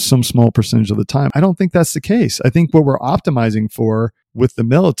some small percentage of the time? I don't think that's the case. I think what we're optimizing for with the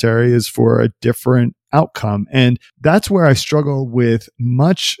military is for a different outcome. And that's where I struggle with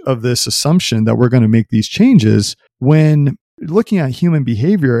much of this assumption that we're going to make these changes when looking at human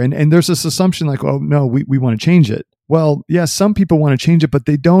behavior. And there's this assumption like, oh, no, we want to change it. Well, yes, some people want to change it, but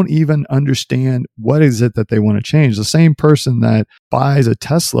they don't even understand what is it that they want to change. The same person that buys a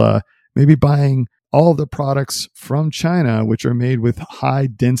Tesla maybe buying all of the products from China, which are made with high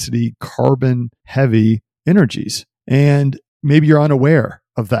density, carbon heavy energies. And maybe you're unaware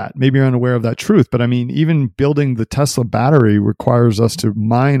of that. Maybe you're unaware of that truth. But I mean, even building the Tesla battery requires us to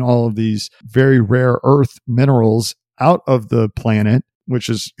mine all of these very rare earth minerals out of the planet, which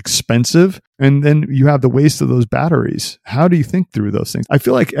is expensive. And then you have the waste of those batteries. How do you think through those things? I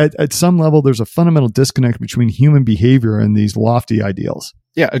feel like at some level, there's a fundamental disconnect between human behavior and these lofty ideals.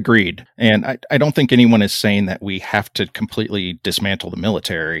 Yeah, agreed. And I don't think anyone is saying that we have to completely dismantle the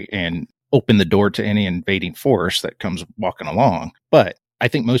military and open the door to any invading force that comes walking along. But I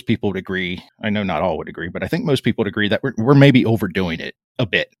think most people would agree. I know not all would agree, but I think most people would agree that we're maybe overdoing it a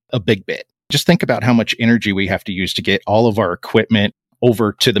big bit. Just think about how much energy we have to use to get all of our equipment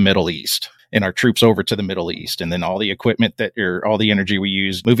over to the Middle East and our troops over to the Middle East. And then all the equipment all the energy we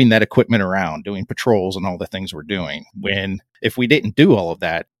use, moving that equipment around, doing patrols and all the things we're doing. When if we didn't do all of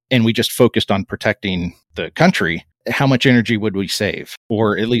that and we just focused on protecting the country, how much energy would we save?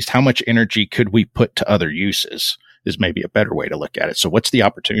 Or at least how much energy could we put to other uses is maybe a better way to look at it. So what's the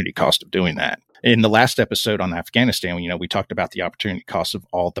opportunity cost of doing that? In the last episode on Afghanistan, we talked about the opportunity cost of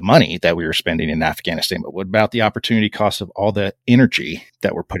all the money that we were spending in Afghanistan, but what about the opportunity cost of all the energy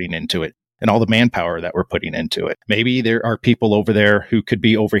that we're putting into it and all the manpower that we're putting into it? Maybe there are people over there who could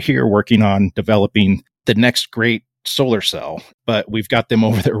be over here working on developing the next great solar cell, but we've got them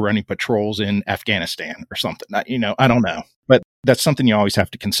over there running patrols in Afghanistan or something. I don't know, but that's something you always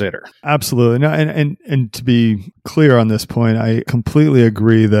have to consider. Absolutely. No, and to be clear on this point, I completely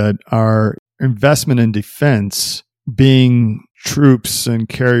agree that our investment in defense, being troops and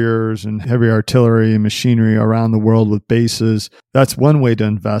carriers and heavy artillery and machinery around the world with bases, that's one way to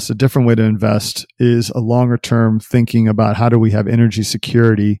invest. A different way to invest is a longer term thinking about how do we have energy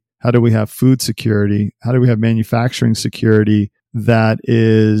security? How do we have food security? How do we have manufacturing security that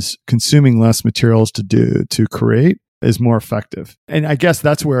is consuming less materials to create is more effective? And I guess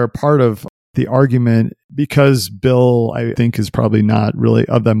that's where part of the argument, because Bill, I think, is probably not really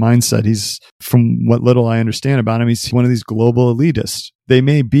of that mindset. He's, from what little I understand about him, he's one of these global elitists. They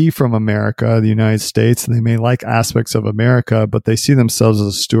may be from America, the United States, and they may like aspects of America, but they see themselves as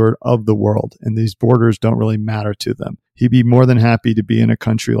a steward of the world, and these borders don't really matter to them. He'd be more than happy to be in a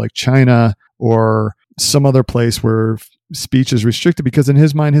country like China or some other place where speech is restricted, because in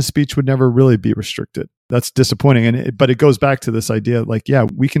his mind, his speech would never really be restricted. That's disappointing. But it goes back to this idea, like, yeah,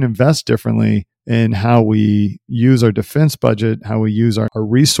 we can invest differently in how we use our defense budget, how we use our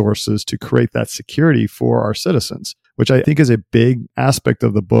resources to create that security for our citizens, which I think is a big aspect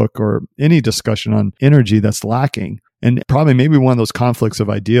of the book or any discussion on energy that's lacking. And probably maybe one of those conflicts of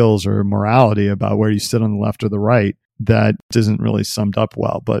ideals or morality about where you sit on the left or the right that isn't really summed up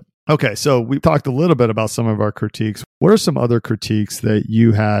well. But okay, so we talked a little bit about some of our critiques. What are some other critiques that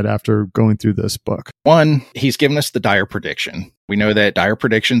you had after going through this book? One, he's given us the dire prediction. We know that dire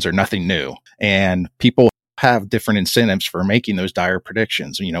predictions are nothing new, and people have different incentives for making those dire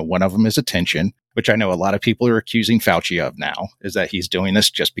predictions. One of them is attention, which I know a lot of people are accusing Fauci of now, is that he's doing this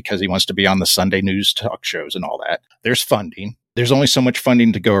just because he wants to be on the Sunday news talk shows and all that. There's funding. There's only so much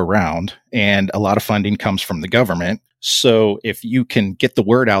funding to go around, and a lot of funding comes from the government. So if you can get the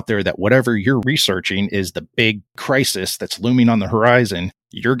word out there that whatever you're researching is the big crisis that's looming on the horizon,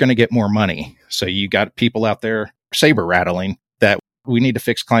 you're going to get more money. So you got people out there saber rattling that we need to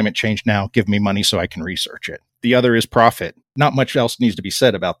fix climate change now. Give me money so I can research it. The other is profit. Not much else needs to be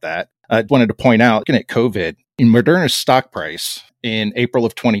said about that. I wanted to point out, looking at COVID, in Moderna's stock price in April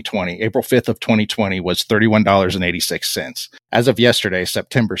of 2020, April 5th of 2020 was $31.86. As of yesterday,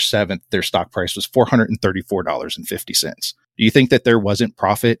 September 7th, their stock price was $434.50. Do you think that there wasn't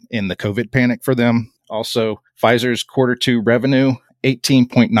profit in the COVID panic for them? Also, Pfizer's quarter two revenue,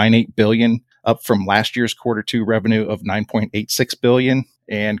 $18.98 billion, up from last year's quarter two revenue of $9.86 billion.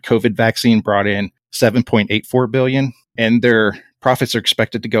 And COVID vaccine brought in $7.84 billion. And their profits are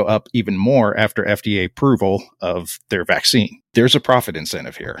expected to go up even more after FDA approval of their vaccine. There's a profit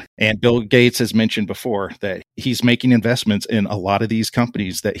incentive here. And Bill Gates has mentioned before that he's making investments in a lot of these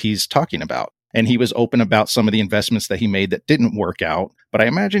companies that he's talking about. And he was open about some of the investments that he made that didn't work out. But I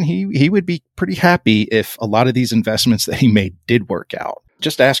imagine he would be pretty happy if a lot of these investments that he made did work out.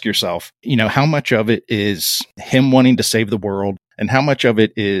 Just ask yourself, how much of it is him wanting to save the world and how much of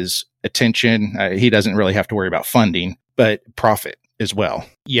it is attention? He doesn't really have to worry about funding, but profit as well.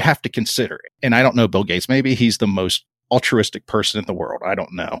 You have to consider it. And I don't know Bill Gates. Maybe he's the most altruistic person in the world. I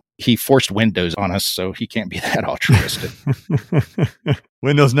don't know. He forced Windows on us, so he can't be that altruistic.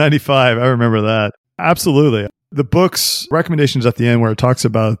 Windows 95. I remember that. Absolutely. The book's recommendations at the end where it talks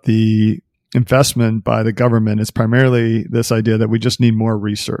about the investment by the government is primarily this idea that we just need more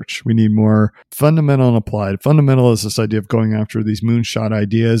research. We need more fundamental and applied. Fundamental is this idea of going after these moonshot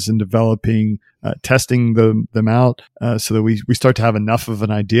ideas and developing, testing them out so that we start to have enough of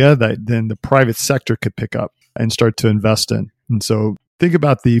an idea that then the private sector could pick up and start to invest in. And so think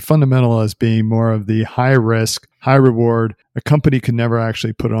about the fundamental as being more of the high risk, high reward. A company could never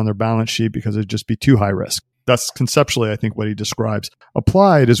actually put it on their balance sheet because it'd just be too high risk. That's conceptually, I think, what he describes.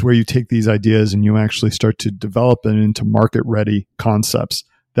 Applied is where you take these ideas and you actually start to develop it into market-ready concepts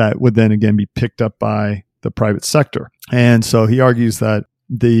that would then again be picked up by the private sector. And so he argues that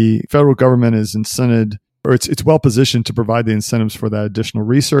the federal government is incented, or it's well positioned to provide the incentives for that additional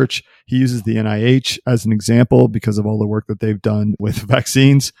research. He uses the NIH as an example because of all the work that they've done with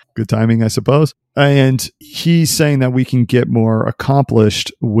vaccines. Good timing, I suppose. And he's saying that we can get more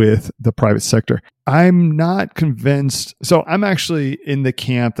accomplished with the private sector. I'm not convinced. So I'm actually in the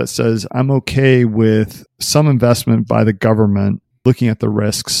camp that says I'm okay with some investment by the government looking at the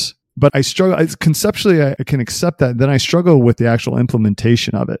risks. But I struggle, conceptually, I can accept that. Then I struggle with the actual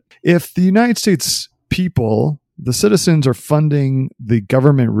implementation of it. If the United States people, the citizens, are funding the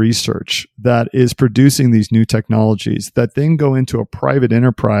government research that is producing these new technologies that then go into a private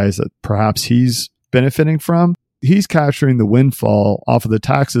enterprise that perhaps he's benefiting from, he's capturing the windfall off of the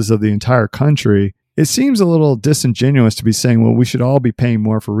taxes of the entire country. It seems a little disingenuous to be saying, well, we should all be paying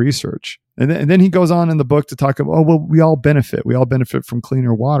more for research. And then he goes on in the book to talk about, oh, well, we all benefit. We all benefit from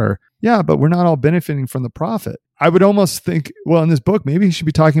cleaner water. Yeah, but we're not all benefiting from the profit. I would almost think, well, in this book, maybe he should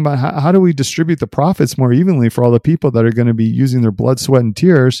be talking about how do we distribute the profits more evenly for all the people that are going to be using their blood, sweat, and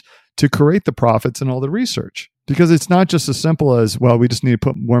tears to create the profits and all the research. Because it's not just as simple as, well, we just need to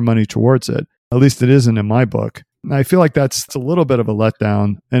put more money towards it. At least it isn't in my book. And I feel like that's a little bit of a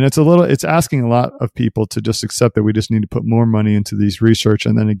letdown. And it's asking a lot of people to just accept that we just need to put more money into these research.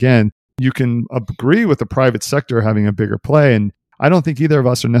 And then again, you can agree with the private sector having a bigger play. And I don't think either of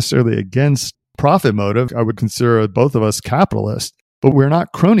us are necessarily against profit motive. I would consider both of us capitalists, but we're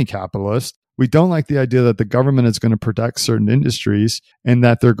not crony capitalists. We don't like the idea that the government is going to protect certain industries and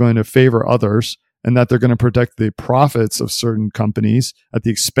that they're going to favor others and that they're going to protect the profits of certain companies at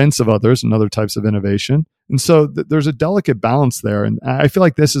the expense of others and other types of innovation. And so there's a delicate balance there. And I feel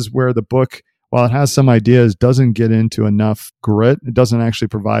like this is where the book, while it has some ideas, doesn't get into enough grit. It doesn't actually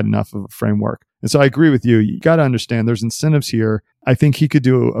provide enough of a framework. And so I agree with you. You got to understand there's incentives here. I think he could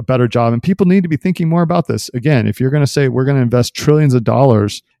do a better job. And people need to be thinking more about this. Again, if you're going to say we're going to invest trillions of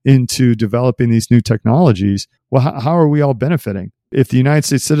dollars into developing these new technologies, well, how are we all benefiting? If the United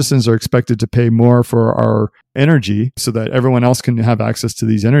States citizens are expected to pay more for our energy so that everyone else can have access to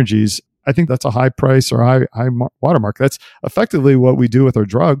these energies, I think that's a high price or high watermark. That's effectively what we do with our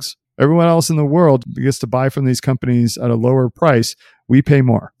drugs. Everyone else in the world gets to buy from these companies at a lower price. We pay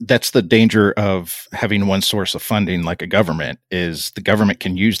more. That's the danger of having one source of funding like a government, is the government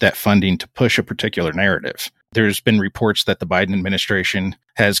can use that funding to push a particular narrative. There's been reports that the Biden administration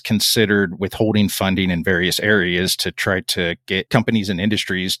has considered withholding funding in various areas to try to get companies and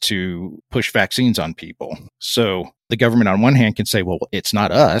industries to push vaccines on people. So the government on one hand can say, well, it's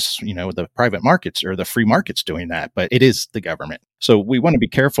not us, the private markets or the free markets doing that, but it is the government. So we want to be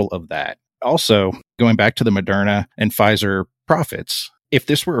careful of that. Also, going back to the Moderna and Pfizer profits, if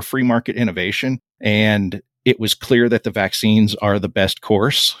this were a free market innovation and it was clear that the vaccines are the best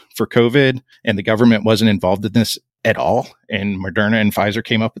course for COVID and the government wasn't involved in this at all, and Moderna and Pfizer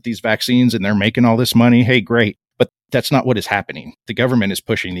came up with these vaccines and they're making all this money, hey, great. But that's not what is happening. The government is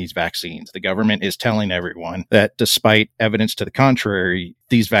pushing these vaccines. The government is telling everyone that despite evidence to the contrary,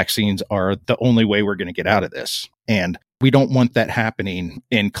 these vaccines are the only way we're going to get out of this. And we don't want that happening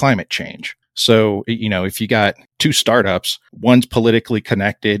in climate change. So, if you got two startups, one's politically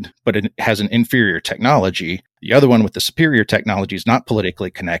connected, but it has an inferior technology. The other one with the superior technology is not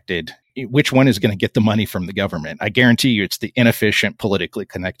politically connected. Which one is going to get the money from the government? I guarantee you it's the inefficient, politically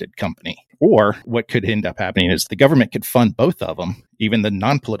connected company. Or what could end up happening is the government could fund both of them, even the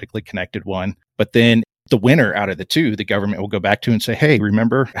non-politically connected one, but then the winner out of the two, the government will go back to and say, hey,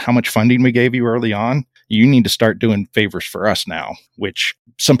 remember how much funding we gave you early on? You need to start doing favors for us now, which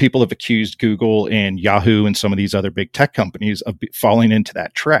some people have accused Google and Yahoo and some of these other big tech companies of falling into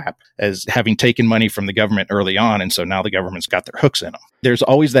that trap as having taken money from the government early on. And so now the government's got their hooks in them. There's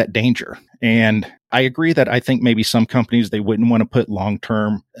always that danger. And I agree that I think maybe some companies, they wouldn't want to put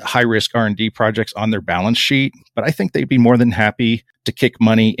long-term high-risk R&D projects on their balance sheet, but I think they'd be more than happy to kick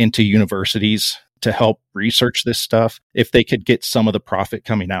money into universities to help research this stuff if they could get some of the profit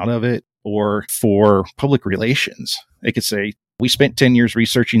coming out of it. Or for public relations, they could say, we spent 10 years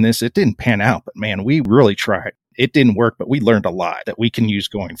researching this. It didn't pan out, but man, we really tried. It didn't work, but we learned a lot that we can use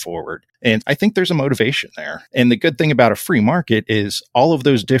going forward. And I think there's a motivation there. And the good thing about a free market is all of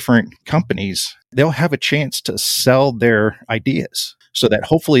those different companies, they'll have a chance to sell their ideas so that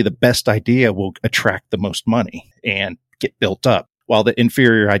hopefully the best idea will attract the most money and get built up, while the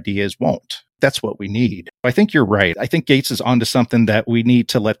inferior ideas won't. That's what we need. I think you're right. I think Gates is onto something that we need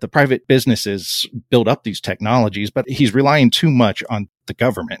to let the private businesses build up these technologies, but he's relying too much on the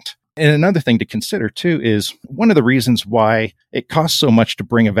government. And another thing to consider too is one of the reasons why it costs so much to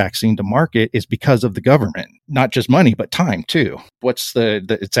bring a vaccine to market is because of the government, not just money, but time too. What's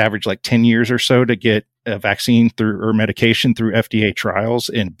it's average like 10 years or so to get a vaccine through or medication through FDA trials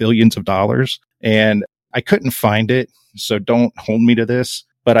and billions of dollars. And I couldn't find it, so don't hold me to this.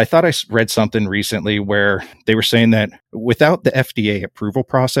 But I thought I read something recently where they were saying that without the FDA approval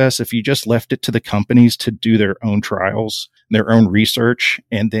process, if you just left it to the companies to do their own trials, their own research,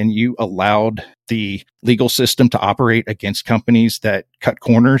 and then you allowed the legal system to operate against companies that cut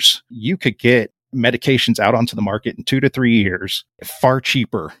corners, you could get medications out onto the market in 2 to 3 years, far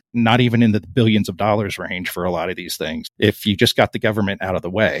cheaper, not even in the billions of dollars range for a lot of these things, if you just got the government out of the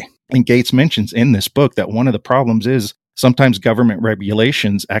way. And Gates mentions in this book that one of the problems is sometimes government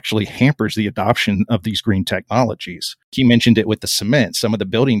regulations actually hampers the adoption of these green technologies. He mentioned it with the cement. Some of the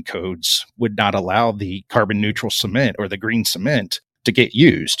building codes would not allow the carbon neutral cement or the green cement to get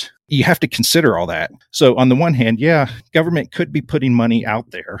used. You have to consider all that. So on the one hand, yeah, government could be putting money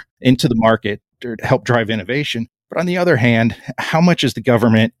out there into the market to help drive innovation. But on the other hand, how much is the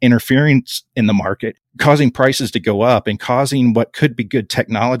government interfering in the market, causing prices to go up and causing what could be good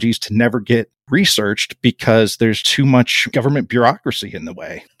technologies to never get researched because there's too much government bureaucracy in the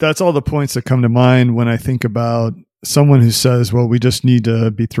way? That's all the points that come to mind when I think about someone who says, well, we just need to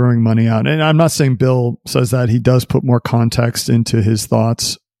be throwing money out. And I'm not saying Bill says that. He does put more context into his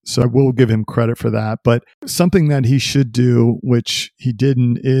thoughts, so I will give him credit for that. But something that he should do, which he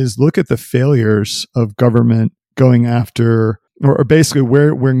didn't, is look at the failures of government going after, or basically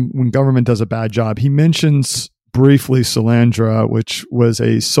when government does a bad job. He mentions briefly Solandra, which was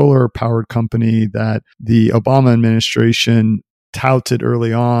a solar powered company that the Obama administration touted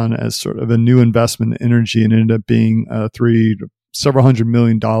early on as sort of a new investment in energy, and ended up being a several $100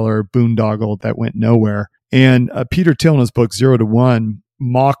 million boondoggle that went nowhere. And Peter Thiel in his book 0 to 1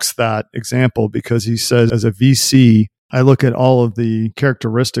 mocks that example because he says, as a VC, I look at all of the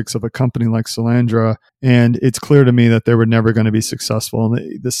characteristics of a company like Solandra, and it's clear to me that they were never going to be successful.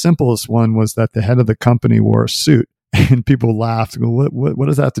 And the simplest one was that the head of the company wore a suit, and people laughed and go, what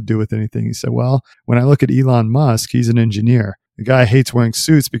does that have to do with anything? He said, well, when I look at Elon Musk, he's an engineer. The guy hates wearing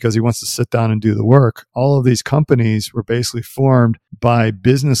suits because he wants to sit down and do the work. All of these companies were basically formed by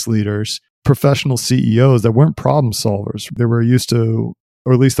business leaders, professional CEOs that weren't problem solvers. They were used to,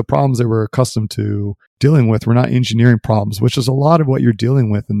 or at least the problems they were accustomed to dealing with were not engineering problems, which is a lot of what you're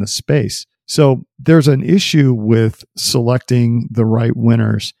dealing with in this space. So there's an issue with selecting the right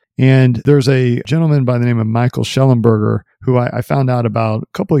winners. And there's a gentleman by the name of Michael Schellenberger, who I found out about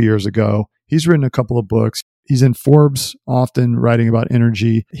a couple of years ago. He's written a couple of books. He's in Forbes, often writing about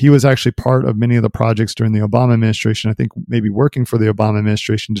energy. He was actually part of many of the projects during the Obama administration, I think maybe working for the Obama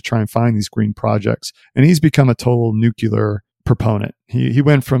administration to try and find these green projects. And he's become a total nuclear proponent. He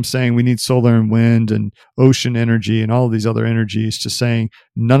went from saying we need solar and wind and ocean energy and all of these other energies to saying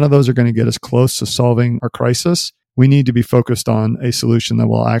none of those are going to get us close to solving our crisis. We need to be focused on a solution that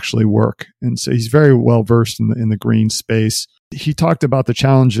will actually work. And so he's very well versed in the green space. He talked about the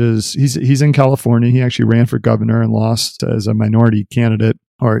challenges. He's in California. He actually ran for governor and lost as a minority candidate,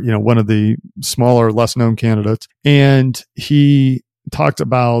 or one of the smaller, less known candidates. And he talked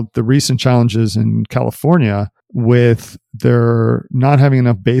about the recent challenges in California with their not having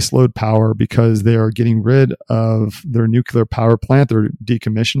enough baseload power because they are getting rid of their nuclear power plant. They're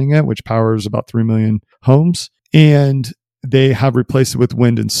decommissioning it, which powers about 3 million homes. And they have replaced it with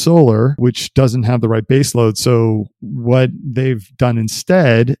wind and solar, which doesn't have the right baseload. So what they've done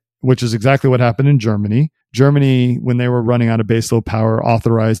instead, which is exactly what happened in Germany, when they were running out of baseload power,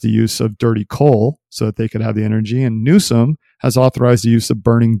 authorized the use of dirty coal so that they could have the energy. And Newsom has authorized the use of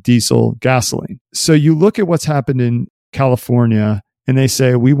burning diesel gasoline. So you look at what's happened in California and they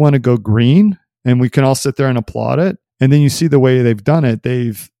say, we want to go green, and we can all sit there and applaud it. And then you see the way they've done it.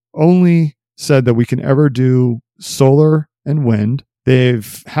 They've only said that we can ever do solar and wind. They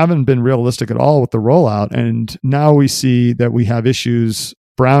haven't been realistic at all with the rollout. And now we see that we have issues,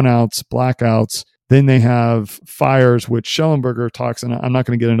 brownouts, blackouts. Then they have fires, which Schellenberger talks, and I'm not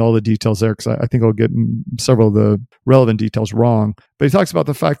going to get into all the details there because I think I'll get several of the relevant details wrong. But he talks about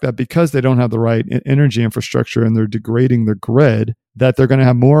the fact that because they don't have the right energy infrastructure and they're degrading their grid, that they're going to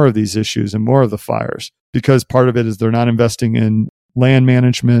have more of these issues and more of the fires, because part of it is they're not investing in land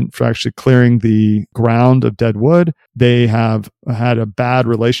management for actually clearing the ground of dead wood. They have had a bad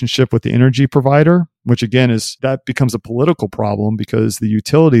relationship with the energy provider, which again that becomes a political problem because the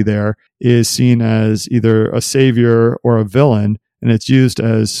utility there is seen as either a savior or a villain, and it's used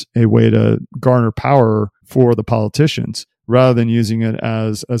as a way to garner power for the politicians rather than using it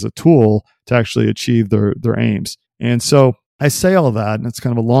as a tool to actually achieve their aims. And so I say all that, and it's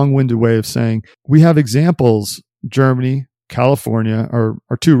kind of a long-winded way of saying we have examples, Germany, California are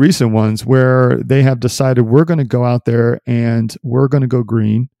two recent ones where they have decided we're going to go out there and we're going to go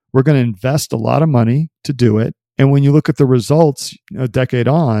green. We're going to invest a lot of money to do it. And when you look at the results a decade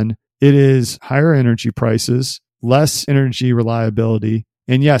on, it is higher energy prices, less energy reliability.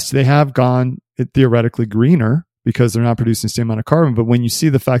 And yes, they have gone theoretically greener because they're not producing the same amount of carbon. But when you see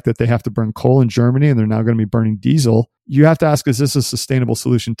the fact that they have to burn coal in Germany and they're now going to be burning diesel, you have to ask, is this a sustainable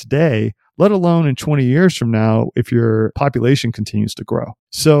solution today, let alone in 20 years from now if your population continues to grow?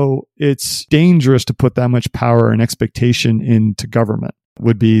 So it's dangerous to put that much power and expectation into government,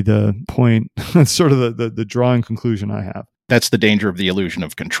 would be the point. That's sort of the drawing conclusion I have. That's the danger of the illusion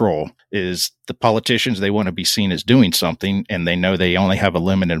of control, is the politicians, they want to be seen as doing something, and they know they only have a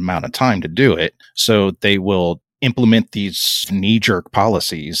limited amount of time to do it. So they will implement these knee-jerk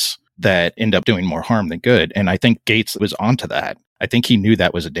policies that end up doing more harm than good. And I think Gates was onto that. I think he knew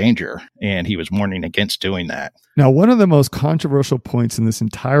that was a danger, and he was warning against doing that. Now, one of the most controversial points in this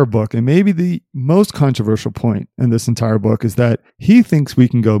entire book, and maybe the most controversial point in this entire book, is that he thinks we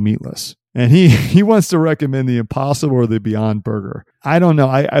can go meatless. And he wants to recommend the Impossible or the Beyond Burger. I don't know.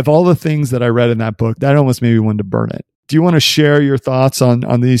 Of all the things that I read in that book, that almost made me want to burn it. Do you want to share your thoughts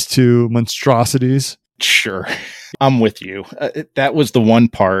on these two monstrosities? Sure. I'm with you. That was the one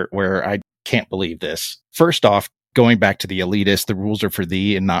part where I can't believe this. First off, going back to the elitist, the rules are for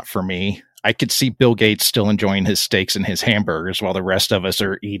thee and not for me. I could see Bill Gates still enjoying his steaks and his hamburgers while the rest of us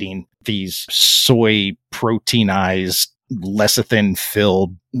are eating these soy proteinized, lecithin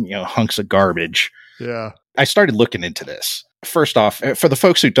filled, hunks of garbage. Yeah. I started looking into this. First off, for the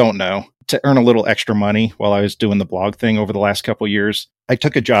folks who don't know, to earn a little extra money while I was doing the blog thing over the last couple of years, I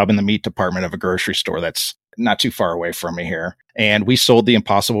took a job in the meat department of a grocery store that's not too far away from me here. And we sold the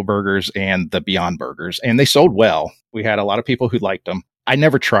Impossible Burgers and the Beyond Burgers, and they sold well. We had a lot of people who liked them. I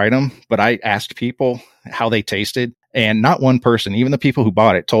never tried them, but I asked people how they tasted, and not one person, even the people who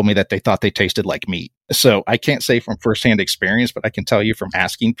bought it, told me that they thought they tasted like meat. So I can't say from firsthand experience, but I can tell you from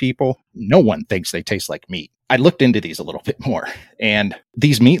asking people, no one thinks they taste like meat. I looked into these a little bit more, and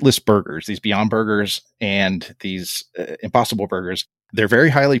these meatless burgers, these Beyond Burgers and these Impossible Burgers, they're very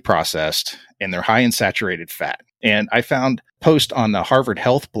highly processed and they're high in saturated fat. And I found a post on the Harvard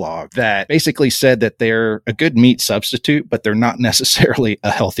Health blog that basically said that they're a good meat substitute, but they're not necessarily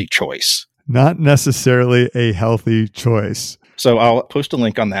a healthy choice. Not necessarily a healthy choice. So I'll post a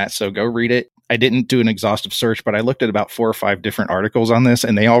link on that. So go read it. I didn't do an exhaustive search, but I looked at about 4 or 5 different articles on this,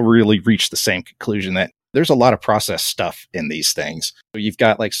 and they all really reached the same conclusion that there's a lot of processed stuff in these things. So you've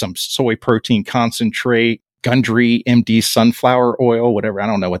got like some soy protein concentrate, Gundry MD sunflower oil, whatever. I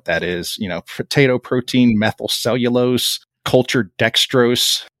don't know what that is. Potato protein, methyl cellulose, cultured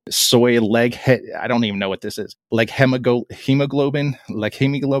dextrose, soy I don't even know what this is. Hemoglobin,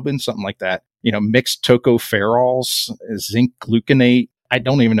 something like that. Mixed tocopherols, zinc gluconate. I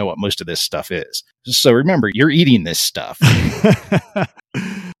don't even know what most of this stuff is. So remember, you're eating this stuff.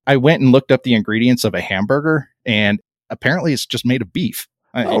 I went and looked up the ingredients of a hamburger, and apparently it's just made of beef.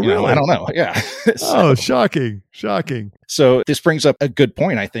 Really? I don't know. Yeah. Shocking. So this brings up a good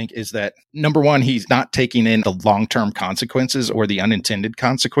point, I think, is that number one, he's not taking in the long-term consequences or the unintended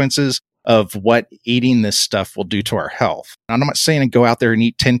consequences of what eating this stuff will do to our health. I'm not saying to go out there and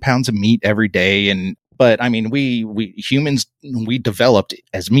eat 10 pounds of meat every day. But I mean, we humans, we developed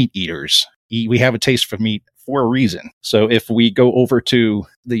as meat eaters. We have a taste for meat for a reason. So if we go over to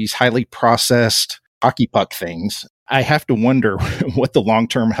these highly processed hockey puck things, I have to wonder what the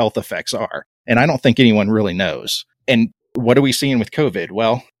long-term health effects are. And I don't think anyone really knows. And what are we seeing with COVID?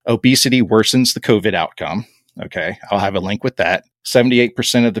 Well, obesity worsens the COVID outcome. Okay, I'll have a link with that.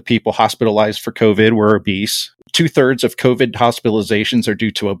 78% of the people hospitalized for COVID were obese. 2/3 of COVID hospitalizations are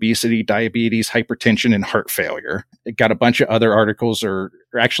due to obesity, diabetes, hypertension, and heart failure. It got a bunch of other articles, or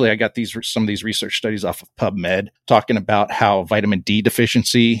actually I got some of these research studies off of PubMed talking about how vitamin D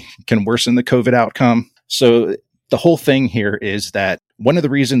deficiency can worsen the COVID outcome. So the whole thing here is that one of the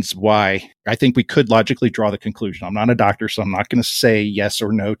reasons why I think we could logically draw the conclusion, I'm not a doctor, so I'm not going to say yes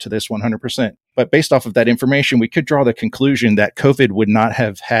or no to this 100%, but based off of that information, we could draw the conclusion that COVID would not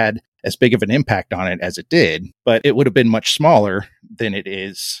have had as big of an impact on it as it did, but it would have been much smaller than it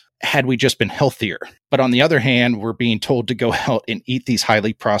is had we just been healthier. But on the other hand, we're being told to go out and eat these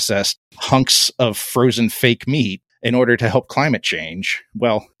highly processed hunks of frozen fake meat in order to help climate change.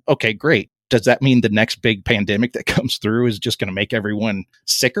 Well, okay, great. Does that mean the next big pandemic that comes through is just going to make everyone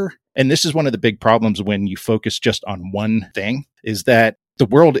sicker? And this is one of the big problems when you focus just on one thing, is that the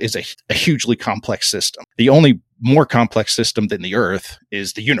world is a hugely complex system. The only more complex system than the Earth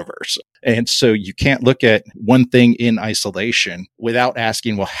is the universe. And so you can't look at one thing in isolation without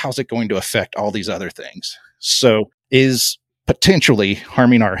asking, well, how's it going to affect all these other things? So is potentially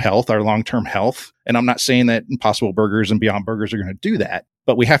harming our health, our long-term health. And I'm not saying that Impossible Burgers and Beyond Burgers are going to do that,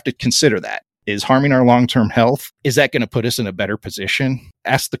 but we have to consider that. Is harming our long-term health, is that going to put us in a better position?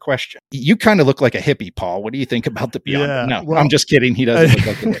 Ask the question. You kind of look like a hippie, Paul. What do you think about the Beyond? Yeah, no, well, I'm just kidding. He doesn't look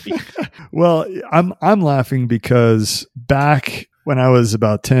like a hippie. Well, I'm laughing because back when I was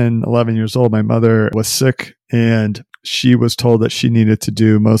about 10, 11 years old, my mother was sick and she was told that she needed to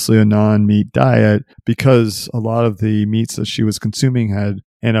do mostly a non-meat diet because a lot of the meats that she was consuming had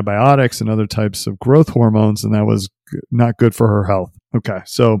antibiotics and other types of growth hormones, and that was not good for her health. Okay,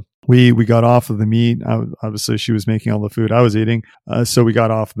 so we got off of the meat. Obviously, she was making all the food I was eating, so we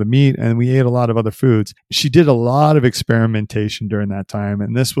got off of the meat and we ate a lot of other foods. She did a lot of experimentation during that time,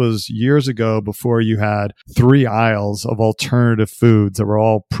 and this was years ago before you had 3 aisles of alternative foods that were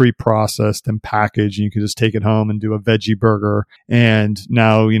all pre-processed and packaged, and you could just take it home and do a veggie burger. And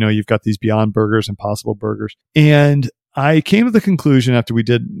now, you've got these Beyond Burgers, Impossible Burgers. And I came to the conclusion after we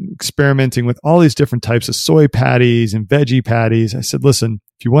did experimenting with all these different types of soy patties and veggie patties. I said, listen,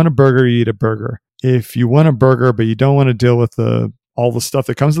 if you want a burger, you eat a burger. If you want a burger, but you don't want to deal with all the stuff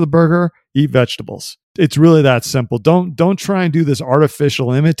that comes with the burger, eat vegetables. It's really that simple. Don't try and do this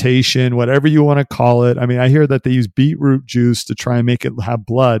artificial imitation, whatever you want to call it. I mean, I hear that they use beetroot juice to try and make it have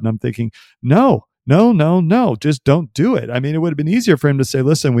blood. And I'm thinking, no, just don't do it. I mean, it would have been easier for him to say,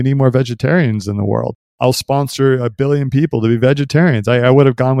 listen, we need more vegetarians in the world. I'll sponsor 1 billion people to be vegetarians. I would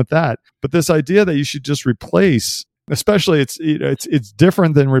have gone with that. But this idea that you should just replace, especially it's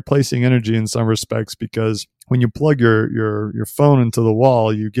different than replacing energy in some respects, because when you plug your phone into the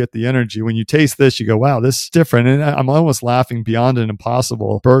wall, you get the energy. When you taste this, you go, wow, this is different. And I'm almost laughing beyond an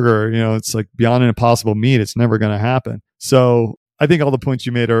impossible burger. It's like beyond an impossible meat. It's never going to happen. So I think all the points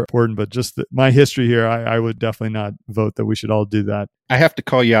you made are important, but just my history here, I would definitely not vote that we should all do that. I have to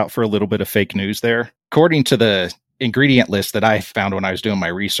call you out for a little bit of fake news there. According to the ingredient list that I found when I was doing my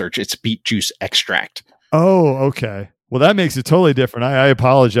research, it's beet juice extract. Oh, okay. Well, that makes it totally different. I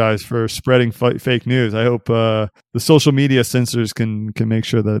apologize for spreading fake news. I hope the social media censors can make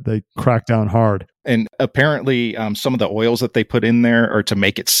sure that they crack down hard. And apparently some of the oils that they put in there are to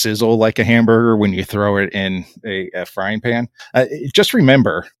make it sizzle like a hamburger when you throw it in a frying pan. Just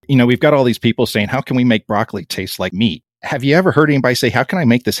remember, we've got all these people saying, how can we make broccoli taste like meat? Have you ever heard anybody say, how can I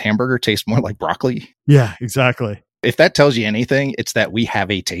make this hamburger taste more like broccoli? Yeah, exactly. If that tells you anything, it's that we have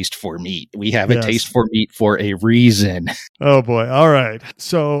a taste for meat. We have a taste for meat for a reason. Oh, boy. All right.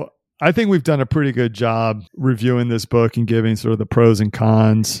 So I think we've done a pretty good job reviewing this book and giving sort of the pros and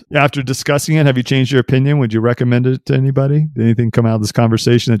cons. After discussing it, have you changed your opinion? Would you recommend it to anybody? Did anything come out of this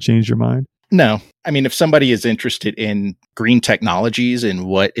conversation that changed your mind? No. I mean, if somebody is interested in green technologies and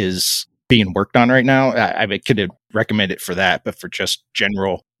what is being worked on right now, I could recommend it for that. But for just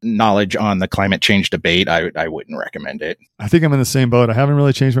general knowledge on the climate change debate, I wouldn't recommend it. I think I'm in the same boat. I haven't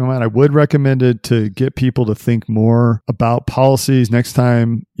really changed my mind. I would recommend it to get people to think more about policies next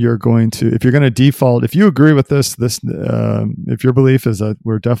time you're going to, if you're going to default, if you agree with this, if your belief is that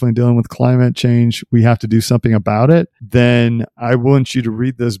we're definitely dealing with climate change, we have to do something about it, then I want you to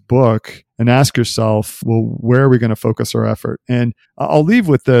read this book and ask yourself, well, where are we going to focus our effort? And I'll leave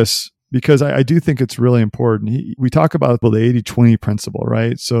with this, because I do think it's really important. We talk about the 80-20 principle,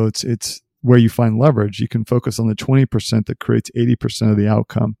 right? So it's where you find leverage. You can focus on the 20% that creates 80% of the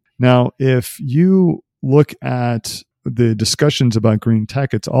outcome. Now, if you look at the discussions about green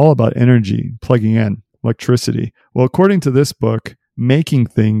tech, it's all about energy, plugging in, electricity. Well, according to this book, making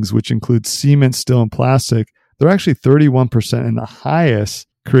things, which includes cement, steel, and plastic, they're actually 31% in the highest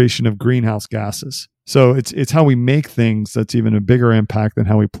creation of greenhouse gases. So it's how we make things that's even a bigger impact than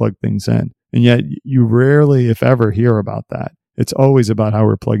how we plug things in. And yet you rarely, if ever, hear about that. It's always about how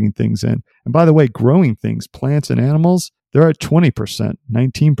we're plugging things in. And by the way, growing things, plants and animals, they're at 20%,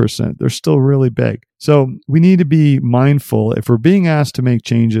 19%. They're still really big. So we need to be mindful. If we're being asked to make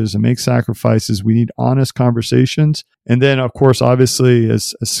changes and make sacrifices, we need honest conversations. And then, of course, obviously,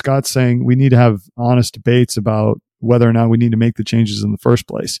 as Scott's saying, we need to have honest debates about whether or not we need to make the changes in the first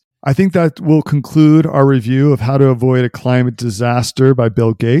place. I think that will conclude our review of How to Avoid a Climate Disaster by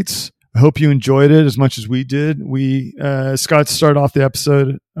Bill Gates. I hope you enjoyed it as much as we did. Scott started off the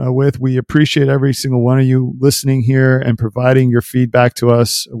episode with, we appreciate every single one of you listening here and providing your feedback to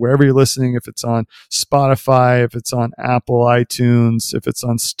us wherever you're listening, if it's on Spotify, if it's on Apple, iTunes, if it's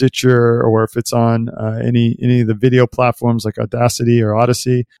on Stitcher, or if it's on any of the video platforms like Audacity or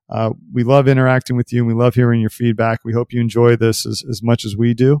Odyssey. We love interacting with you and we love hearing your feedback. We hope you enjoy this as much as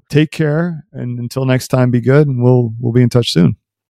we do. Take care, and until next time, be good, and we'll be in touch soon.